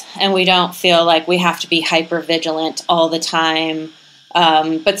lessens and we don't feel like we have to be hyper vigilant all the time,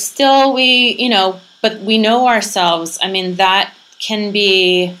 but still we know ourselves, that can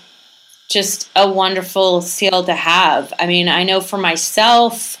be just a wonderful skill to have. I know for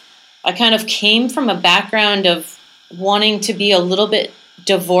myself, I kind of came from a background of wanting to be a little bit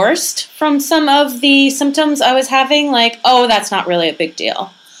divorced from some of the symptoms I was having, that's not really a big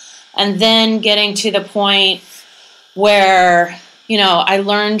deal. And then getting to the point where, I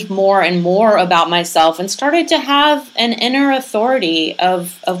learned more and more about myself and started to have an inner authority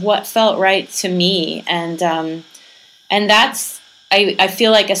of what felt right to me. And that's, I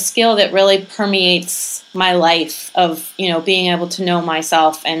feel like, a skill that really permeates my life of, being able to know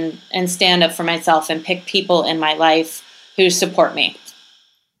myself and stand up for myself and pick people in my life who support me.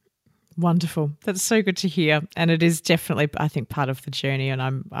 Wonderful. That's so good to hear. And it is definitely, I think, part of the journey,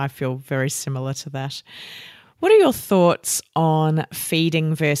 and I feel very similar to that. What are your thoughts on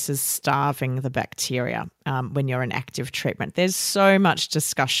feeding versus starving the bacteria when you're in active treatment? There's so much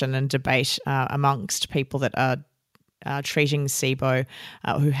discussion and debate amongst people that are treating SIBO,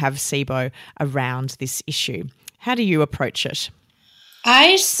 who have SIBO, around this issue. How do you approach it?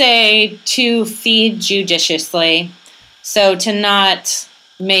 I say to feed judiciously, so to not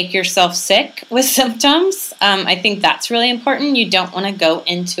make yourself sick with symptoms. I think that's really important. You don't want to go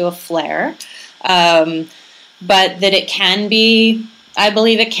into a flare. But that it can be, I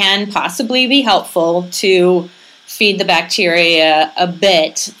believe it can possibly be helpful to feed the bacteria a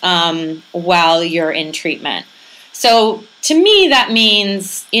bit while you're in treatment. So to me, that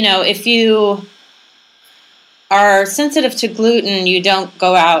means, if you are sensitive to gluten, you don't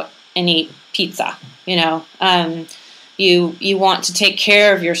go out and eat pizza, you want to take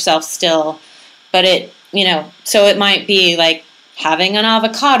care of yourself still, but so it might be like having an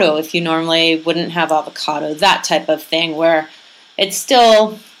avocado if you normally wouldn't have avocado, that type of thing, where it's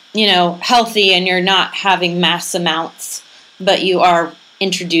still, healthy and you're not having mass amounts, but you are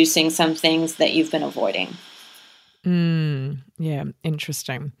introducing some things that you've been avoiding. Yeah,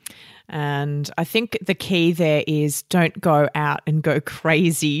 interesting. And I think the key there is don't go out and go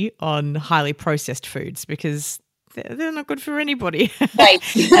crazy on highly processed foods, because they're not good for anybody. Right.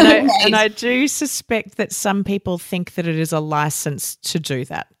 And I do suspect that some people think that it is a license to do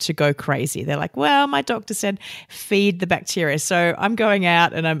that, to go crazy. They're like, well, my doctor said feed the bacteria, so I'm going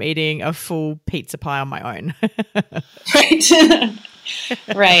out and I'm eating a full pizza pie on my own. Right.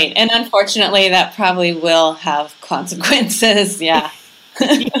 Right. And unfortunately, that probably will have consequences. Yeah.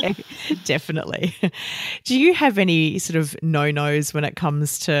 Yeah, definitely. Do you have any sort of no-nos when it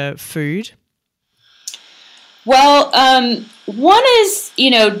comes to food? Well, one is,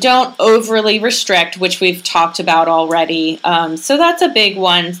 don't overly restrict, which we've talked about already. So that's a big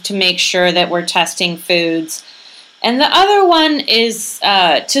one, to make sure that we're testing foods. And the other one is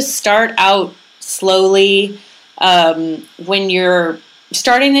to start out slowly when you're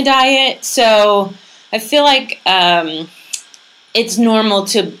starting the diet. So I feel like it's normal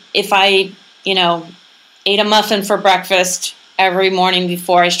to, if I, ate a muffin for breakfast every morning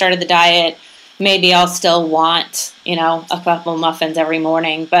before I started the diet, maybe I'll still want, a couple muffins every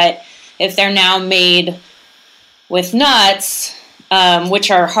morning. But if they're now made with nuts, which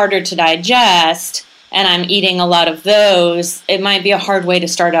are harder to digest, and I'm eating a lot of those, it might be a hard way to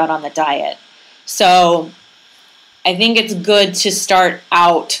start out on the diet. So I think it's good to start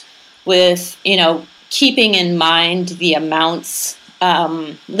out with, keeping in mind the amounts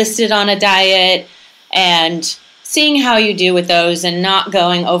listed on a diet and seeing how you do with those and not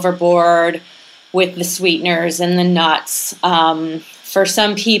going overboard with the sweeteners and the nuts. For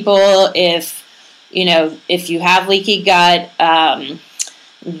some people, if you have leaky gut, then,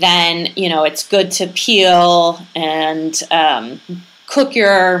 it's good to peel and cook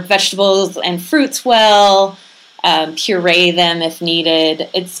your vegetables and fruits well, puree them if needed.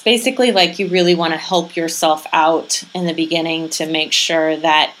 It's basically like you really want to help yourself out in the beginning to make sure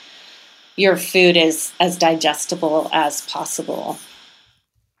that your food is as digestible as possible.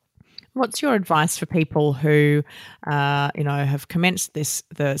 What's your advice for people who, have commenced the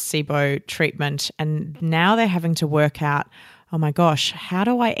SIBO treatment and now they're having to work out, oh my gosh, how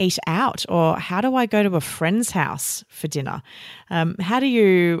do I eat out, or how do I go to a friend's house for dinner? How do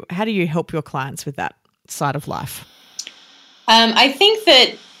you help your clients with that side of life? I think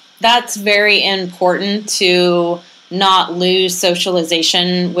that's very important, to not lose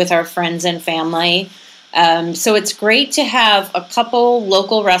socialization with our friends and family. So it's great to have a couple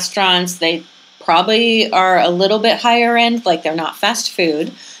local restaurants. They probably are a little bit higher end, like they're not fast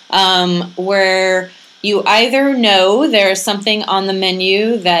food, where you either know there's something on the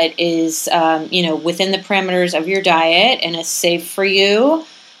menu that is, within the parameters of your diet and is safe for you,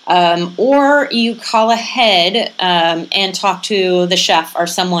 or you call ahead and talk to the chef or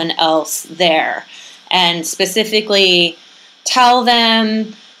someone else there and specifically tell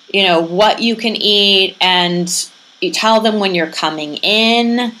them what you can eat, and you tell them when you're coming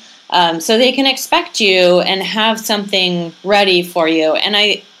in, so they can expect you and have something ready for you.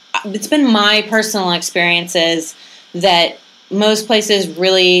 And it's been my personal experiences that most places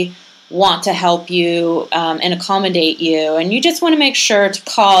really want to help you and accommodate you. And you just want to make sure to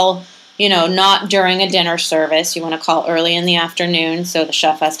call, not during a dinner service. You want to call early in the afternoon so the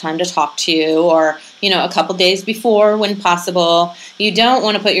chef has time to talk to you, or, a couple days before when possible. You don't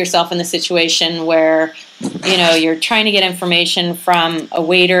want to put yourself in the situation where, you're trying to get information from a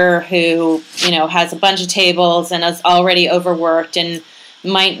waiter who, has a bunch of tables and is already overworked and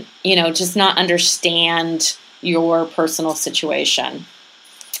might, just not understand your personal situation.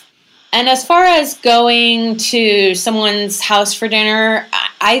 And as far as going to someone's house for dinner,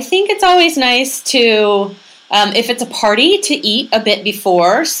 I think it's always nice to, if it's a party, to eat a bit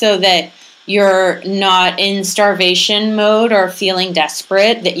before so that you're not in starvation mode or feeling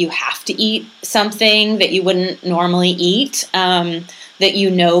desperate that you have to eat something that you wouldn't normally eat,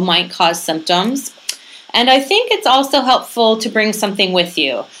 that might cause symptoms. And I think it's also helpful to bring something with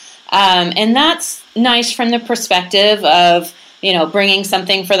you. And that's nice from the perspective of, bringing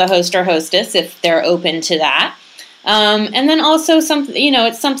something for the host or hostess if they're open to that. And then also it's something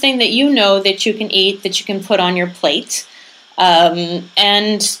that that you can eat, that you can put on your plate,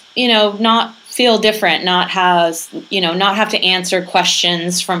 and, not feel different, not have to answer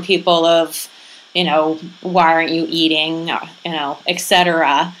questions from people of, why aren't you eating,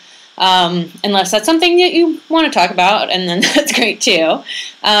 etc. Unless that's something that you want to talk about, and then that's great too.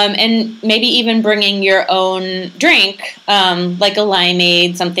 And maybe even bringing your own drink, like a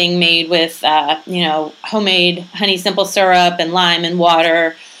limeade, something made with, homemade honey simple syrup and lime and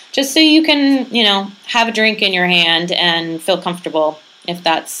water, just so you can, have a drink in your hand and feel comfortable, if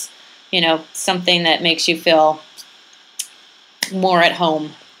that's, something that makes you feel more at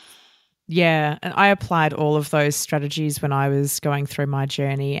home. Yeah, and I applied all of those strategies when I was going through my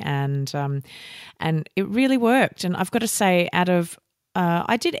journey, and it really worked. And I've got to say,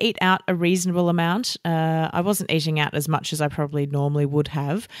 I did eat out a reasonable amount. I wasn't eating out as much as I probably normally would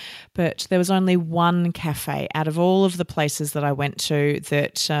have, but there was only one cafe out of all of the places that I went to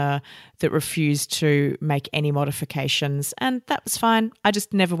that refused to make any modifications, and that was fine. I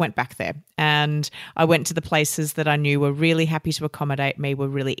just never went back there. And I went to the places that I knew were really happy to accommodate me, were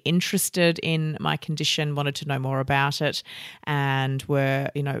really interested in my condition, wanted to know more about it, and were,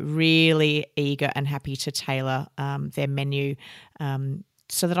 really eager and happy to tailor their menu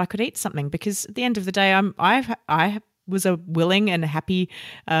so that I could eat something. Because at the end of the day, I was a willing and happy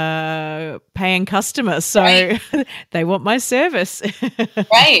paying customer, so right. They want my service.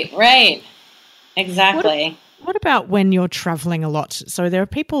 Right. Exactly. What about when you're traveling a lot? So there are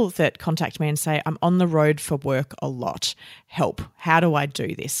people that contact me and say, I'm on the road for work a lot. Help. How do I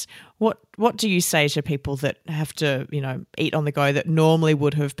do this? What do you say to people that have to, eat on the go, that normally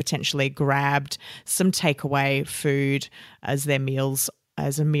would have potentially grabbed some takeaway food as their meals,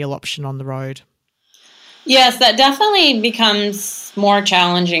 as a meal option on the road? Yes, that definitely becomes more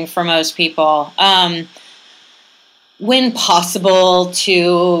challenging for most people. When possible,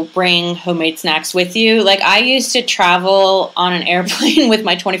 to bring homemade snacks with you. Like, I used to travel on an airplane with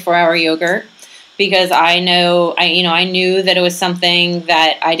my 24-hour yogurt because I knew that it was something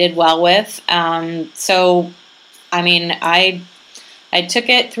that I did well with. I took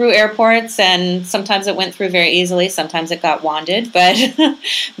it through airports, and sometimes it went through very easily. Sometimes it got wanded, but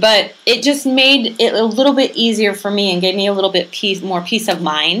it just made it a little bit easier for me and gave me a little bit more peace of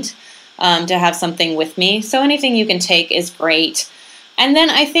mind to have something with me. So anything you can take is great. And then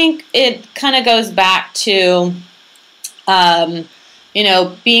I think it kind of goes back to,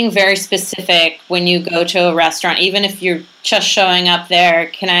 being very specific when you go to a restaurant, even if you're just showing up there.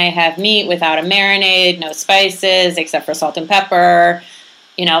 Can I have meat without a marinade, no spices except for salt and pepper,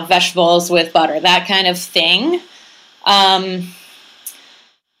 vegetables with butter, that kind of thing.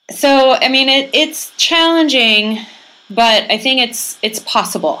 It's challenging, but I think it's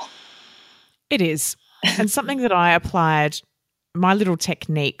possible. It is. And something that I applied, my little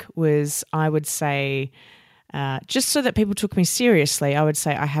technique was, I would say, just so that people took me seriously, I would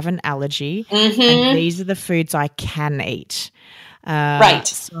say I have an allergy and these are the foods I can eat. Right.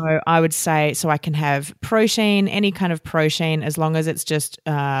 So I would say, so I can have protein, any kind of protein, as long as it's just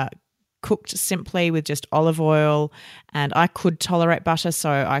cooked simply with just olive oil, and I could tolerate butter, so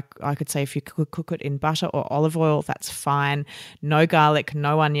I could say if you could cook it in butter or olive oil, that's fine. No garlic,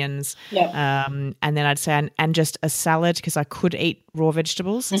 no onions. Yep. And then I'd say, and just a salad, because I could eat raw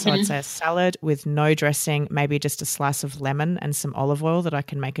vegetables. So I'd say a salad with no dressing, maybe just a slice of lemon and some olive oil that I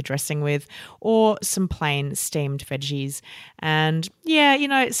can make a dressing with, or some plain steamed veggies. And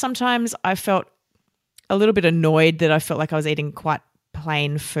sometimes I felt a little bit annoyed that I felt like I was eating quite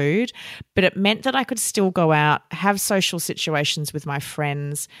plain food, but it meant that I could still go out, have social situations with my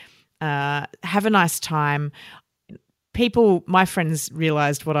friends, have a nice time. My friends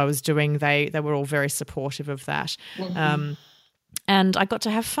realized what I was doing. They were all very supportive of that. And I got to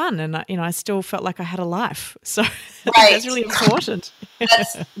have fun, and I still felt like I had a life. So that's really important.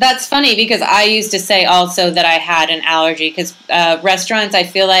 That's funny, because I used to say also that I had an allergy, because restaurants, I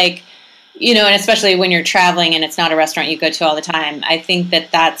feel like, and especially when you're traveling and it's not a restaurant you go to all the time, I think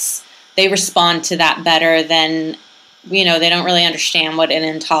they respond to that better than, they don't really understand what an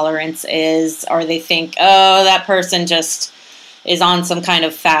intolerance is, or they think, oh, that person just is on some kind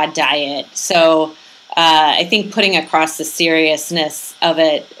of fad diet. So I think putting across the seriousness of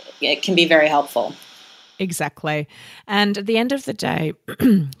it can be very helpful. Exactly. And at the end of the day,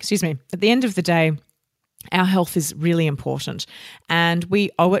 our health is really important, and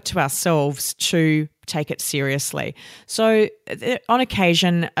we owe it to ourselves to take it seriously. So on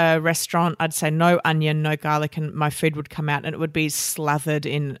occasion, a restaurant, I'd say no onion, no garlic, and my food would come out and it would be slathered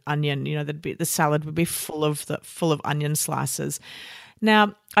in onion. The salad would be full of onion slices.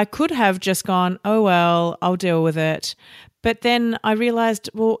 Now, I could have just gone, oh, well, I'll deal with it. But then I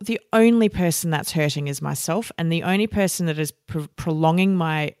realized, well, the only person that's hurting is myself, and the only person that is prolonging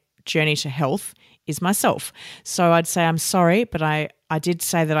my journey to health is myself. So I'd say, I'm sorry, but I did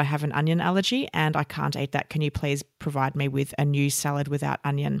say that I have an onion allergy and I can't eat that. Can you please provide me with a new salad without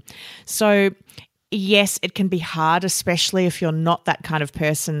onion? So yes, it can be hard, especially if you're not that kind of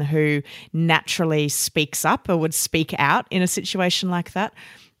person who naturally speaks up or would speak out in a situation like that.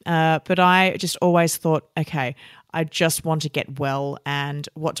 But I just always thought, okay, I just want to get well, and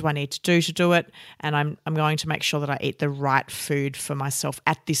what do I need to do it? And I'm going to make sure that I eat the right food for myself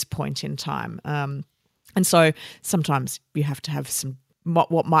at this point in time. And so sometimes you have to have some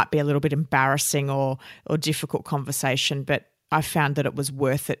what might be a little bit embarrassing or difficult conversation, but I found that it was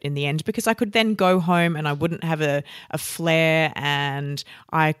worth it in the end because I could then go home and I wouldn't have a flare and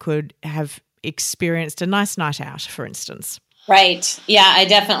I could have experienced a nice night out, for instance. Right. Yeah, I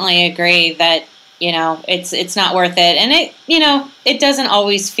definitely agree that, it's not worth it. And it doesn't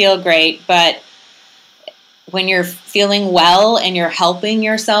always feel great, but when you're feeling well and you're helping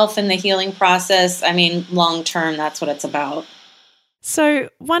yourself in the healing process, I mean, long term, that's what it's about. So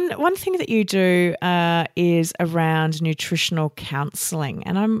one thing that you do is around nutritional counselling,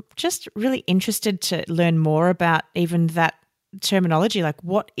 and I'm just really interested to learn more about even that terminology. Like,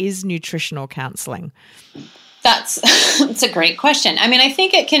 what is nutritional counselling? That's a great question. I mean, I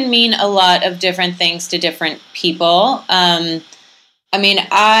think it can mean a lot of different things to different people. I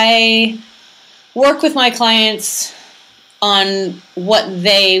work with my clients on what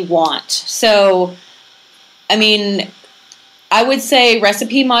they want. So, I would say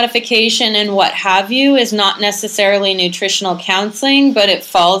recipe modification and what have you is not necessarily nutritional counseling, but it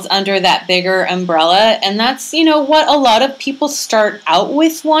falls under that bigger umbrella. And that's, what a lot of people start out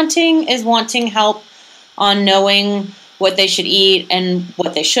with wanting help on knowing what they should eat and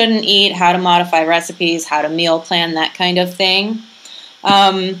what they shouldn't eat, how to modify recipes, how to meal plan, that kind of thing.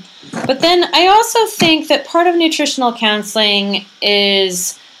 But then I also think that part of nutritional counseling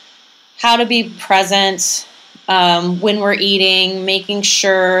is how to be present when we're eating, making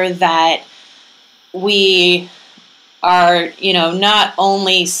sure that we are, not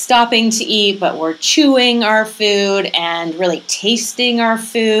only stopping to eat, but we're chewing our food and really tasting our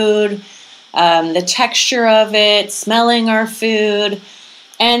food, the texture of it, smelling our food.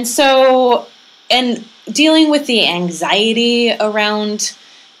 And dealing with the anxiety around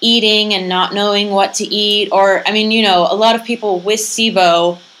eating and not knowing what to eat. Or, a lot of people with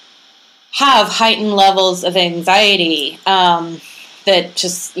SIBO have heightened levels of anxiety that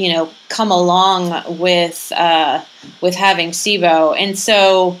just, come along with having SIBO. And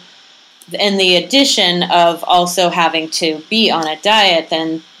so, and the addition of also having to be on a diet,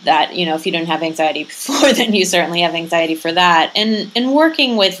 then that, if you didn't have anxiety before, then you certainly have anxiety for that. And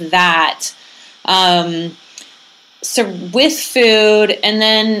working with that, so with food, and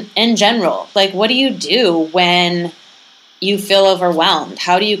then in general, like, what do you do when you feel overwhelmed?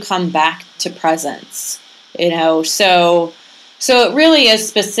 How do you come back to presence? So it really is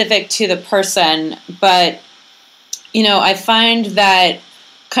specific to the person, but, I find that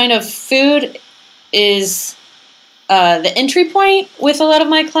kind of food is the entry point with a lot of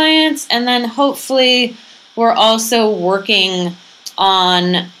my clients, and then hopefully we're also working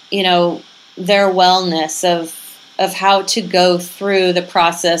on, their wellness of how to go through the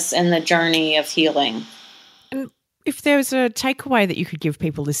process and the journey of healing. And if there was a takeaway that you could give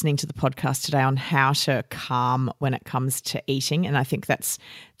people listening to the podcast today on how to calm when it comes to eating, and I think that's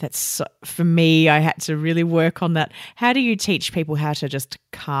for me, I had to really work on that. How do you teach people how to just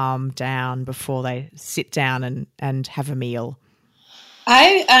calm down before they sit down and have a meal?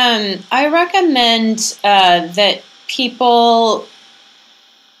 I recommend that people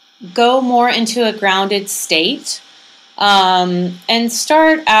go more into a grounded state and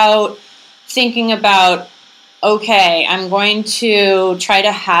start out thinking about, okay, I'm going to try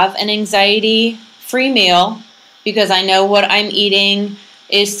to have an anxiety-free meal because I know what I'm eating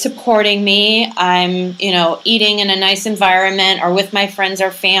is supporting me. I'm, eating in a nice environment or with my friends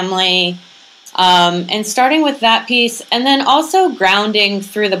or family, and starting with that piece, and then also grounding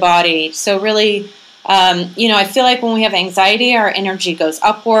through the body. So really, I feel like when we have anxiety, our energy goes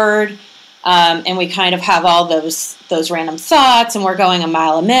upward, and we kind of have all those random thoughts, and we're going a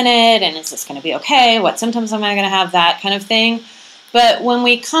mile a minute, and is this going to be okay? What symptoms am I going to have? That kind of thing. But when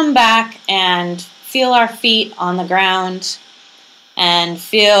we come back and feel our feet on the ground and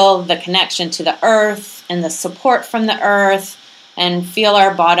feel the connection to the earth and the support from the earth and feel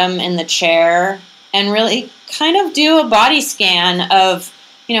our bottom in the chair and really kind of do a body scan of,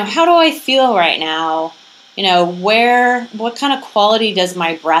 how do I feel right now? What kind of quality does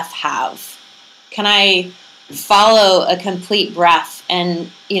my breath have? Can I follow a complete breath and,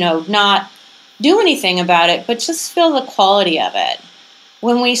 not do anything about it, but just feel the quality of it?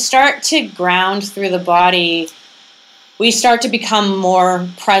 When we start to ground through the body, we start to become more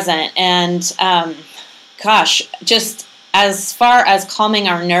present and, just as far as calming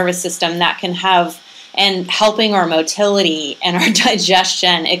our nervous system, that can have, and helping our motility and our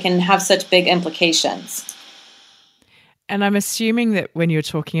digestion, it can have such big implications. And I'm assuming that when you're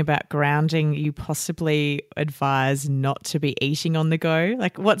talking about grounding, you possibly advise not to be eating on the go.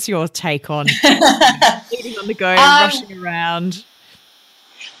 Like, what's your take on eating on the go, rushing around?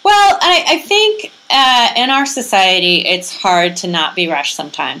 Well, I think in our society, it's hard to not be rushed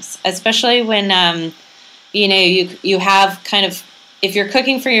sometimes, especially when, you have kind of, if you're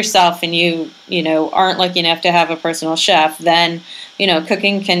cooking for yourself and you aren't lucky enough to have a personal chef, then,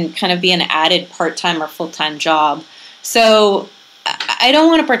 cooking can kind of be an added part-time or full-time job. So I don't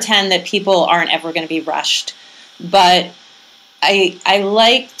want to pretend that people aren't ever going to be rushed, but I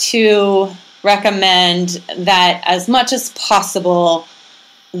like to recommend that as much as possible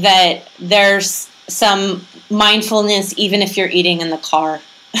that there's some mindfulness even if you're eating in the car.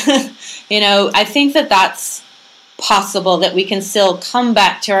 I think that that's possible, that we can still come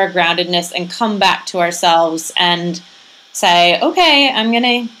back to our groundedness and come back to ourselves and say, okay, I'm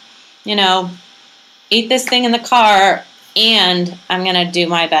going to, eat this thing in the car, and I'm going to do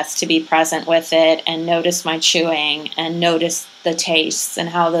my best to be present with it and notice my chewing and notice the tastes and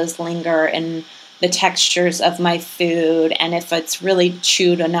how those linger and the textures of my food, and if it's really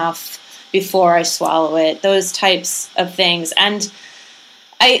chewed enough before I swallow it, those types of things. And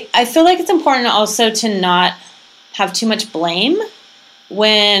I feel like it's important also to not have too much blame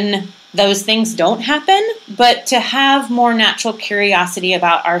when those things don't happen, but to have more natural curiosity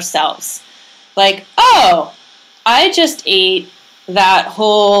about ourselves. Like, oh, I just ate that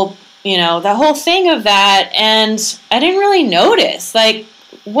whole thing of that, and I didn't really notice. Like,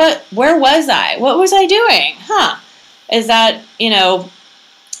 where was I? What was I doing? Is that,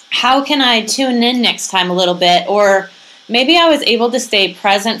 how can I tune in next time a little bit? Or maybe I was able to stay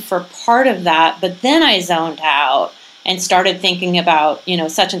present for part of that, but then I zoned out and started thinking about,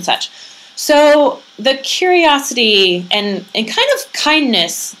 such and such. So the curiosity and kind of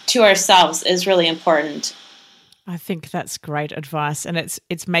kindness to ourselves is really important. I think that's great advice, and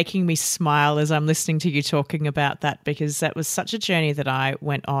it's making me smile as I'm listening to you talking about that, because that was such a journey that I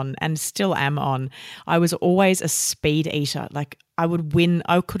went on and still am on. I was always a speed eater. Like, I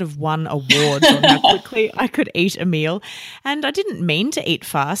could have won awards on how quickly I could eat a meal, and I didn't mean to eat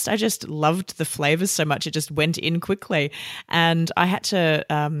fast. I just loved the flavors so much, it just went in quickly, and I had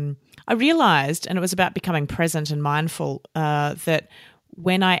to. I realized, and it was about becoming present and mindful, that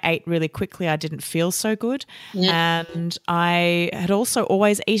when I ate really quickly, I didn't feel so good. Yeah. And I had also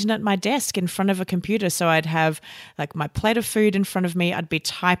always eaten at my desk in front of a computer. So I'd have like my plate of food in front of me. I'd be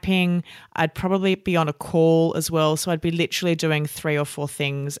typing. I'd probably be on a call as well. So I'd be literally doing 3 or 4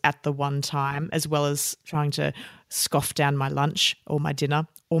 things at the one time, as well as trying to scoff down my lunch or my dinner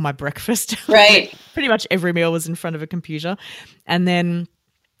or my breakfast. Right. Pretty much every meal was in front of a computer. And then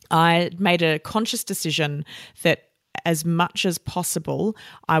I made a conscious decision that as much as possible,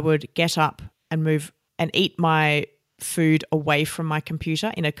 I would get up and move and eat my food away from my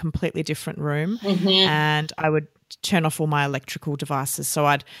computer in a completely different room. Mm-hmm. And I would turn off all my electrical devices. So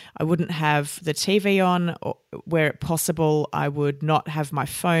I wouldn't have the TV on, or where possible, I would not have my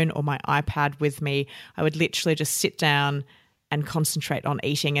phone or my iPad with me. I would literally just sit down and concentrate on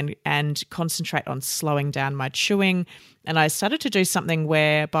eating and concentrate on slowing down my chewing. And I started to do something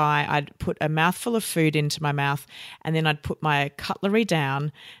whereby I'd put a mouthful of food into my mouth, and then I'd put my cutlery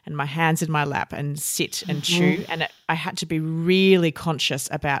down and my hands in my lap and sit and chew. And I had to be really conscious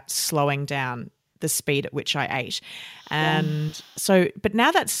about slowing down the speed at which I ate. And so, but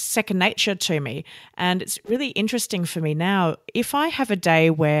now that's second nature to me. And it's really interesting for me now. If I have a day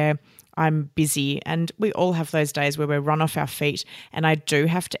where I'm busy, and we all have those days where we're run off our feet, and I do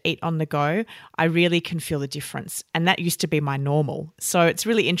have to eat on the go, I really can feel the difference. And that used to be my normal. So it's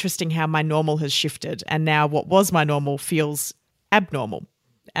really interesting how my normal has shifted, and now what was my normal feels abnormal,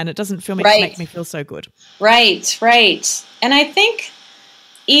 and it doesn't make me feel so good. Right. And I think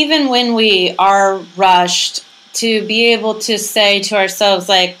even when we are rushed, to be able to say to ourselves,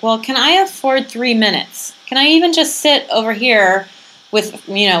 like, well, can I afford 3 minutes? Can I even just sit over here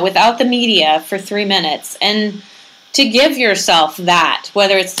without the media for 3 minutes, and to give yourself that,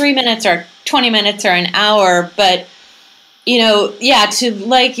 whether it's 3 minutes or 20 minutes or an hour, but, to,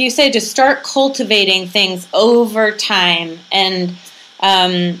 like you say, to start cultivating things over time. And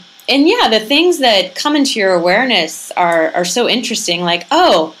the things that come into your awareness are so interesting. Like,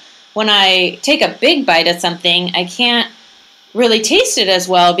 oh, when I take a big bite of something, I can't really taste it as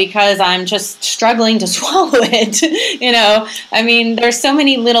well because I'm just struggling to swallow it. I mean, there's so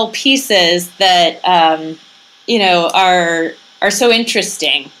many little pieces that, are so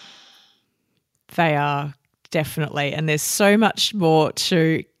interesting. They are, definitely. And there's so much more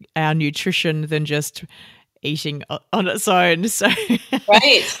to our nutrition than just eating on its own. So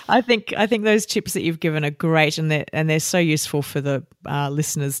right. I think those tips that you've given are great, and they're so useful for the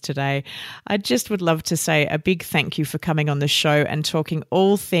listeners today. I just would love to say a big thank you for coming on the show and talking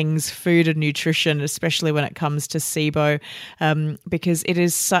all things food and nutrition, especially when it comes to SIBO, because it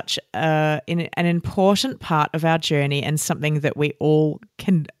is such an important part of our journey and something that we all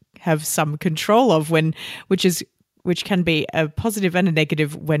can have some control of, which can be a positive and a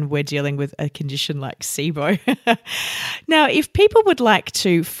negative when we're dealing with a condition like SIBO. Now, if people would like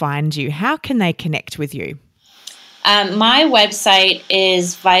to find you, how can they connect with you? My website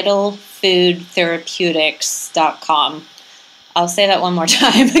is vitalfoodtherapeutics.com. I'll say that one more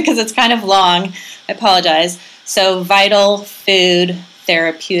time because it's kind of long. I apologize. So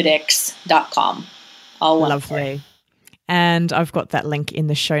vitalfoodtherapeutics.com. All one Lovely. word. And I've got that link in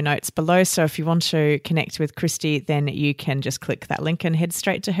the show notes below. So if you want to connect with Kristy, then you can just click that link and head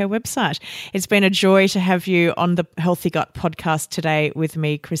straight to her website. It's been a joy to have you on the Healthy Gut podcast today with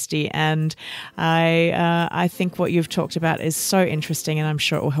me, Kristy. And I think what you've talked about is so interesting, and I'm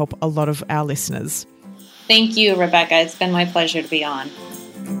sure it will help a lot of our listeners. Thank you, Rebecca. It's been my pleasure to be on.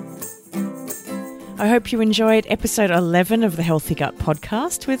 I hope you enjoyed episode 11 of the Healthy Gut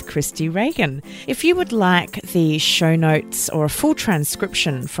podcast with Kristy Regan. If you would like the show notes or a full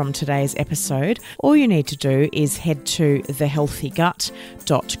transcription from today's episode, all you need to do is head to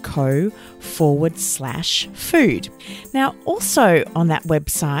thehealthygut.co/food. Now, also on that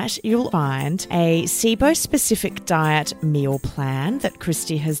website, you'll find a SIBO-specific diet meal plan that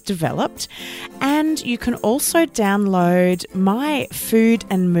Kristy has developed, and you can also download my food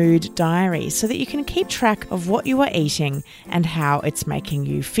and mood diary so that you can keep track of what you are eating and how it's making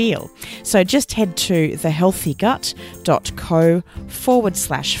you feel. So just head to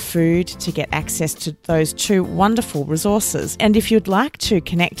thehealthygut.co/food to get access to those two wonderful resources. And if you'd like to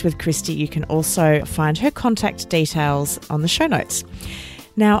connect with Kristy, you can also find her contact details on the show notes.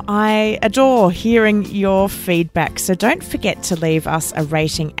 Now, I adore hearing your feedback, so don't forget to leave us a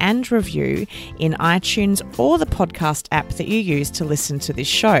rating and review in iTunes or the podcast app that you use to listen to this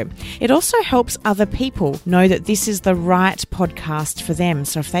show. It also helps other people know that this is the right podcast for them.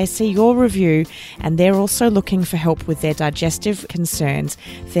 So if they see your review and they're also looking for help with their digestive concerns,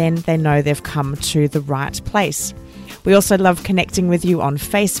 then they know they've come to the right place. We also love connecting with you on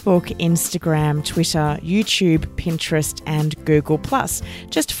Facebook, Instagram, Twitter, YouTube, Pinterest, and Google+.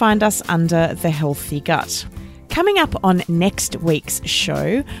 Just find us under The Healthy Gut. Coming up on next week's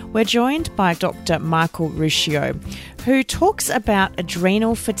show, we're joined by Dr. Michael Ruscio, who talks about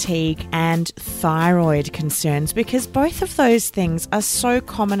adrenal fatigue and thyroid concerns, because both of those things are so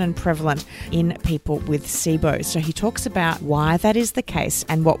common and prevalent in people with SIBO. So he talks about why that is the case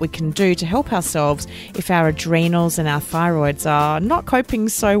and what we can do to help ourselves if our adrenals and our thyroids are not coping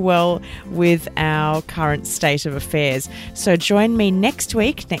so well with our current state of affairs. So join me next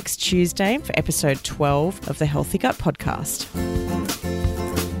week, next Tuesday, for episode 12 of the Healthy Gut podcast.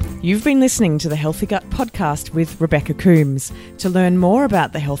 You've been listening to the Healthy Gut podcast with Rebecca Coombs. To learn more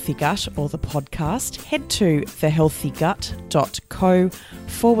about the Healthy Gut or the podcast, head to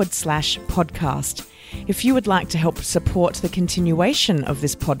thehealthygut.co/podcast. If you would like to help support the continuation of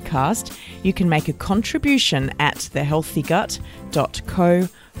this podcast, you can make a contribution at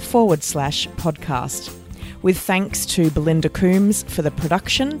thehealthygut.co/podcast. With thanks to Belinda Coombs for the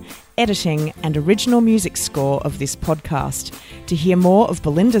production, editing, and original music score of this podcast. To hear more of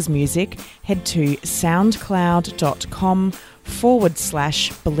Belinda's music, head to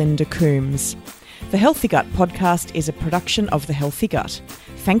soundcloud.com/Belinda Coombs. The Healthy Gut podcast is a production of The Healthy Gut.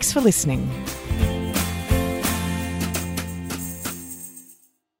 Thanks for listening.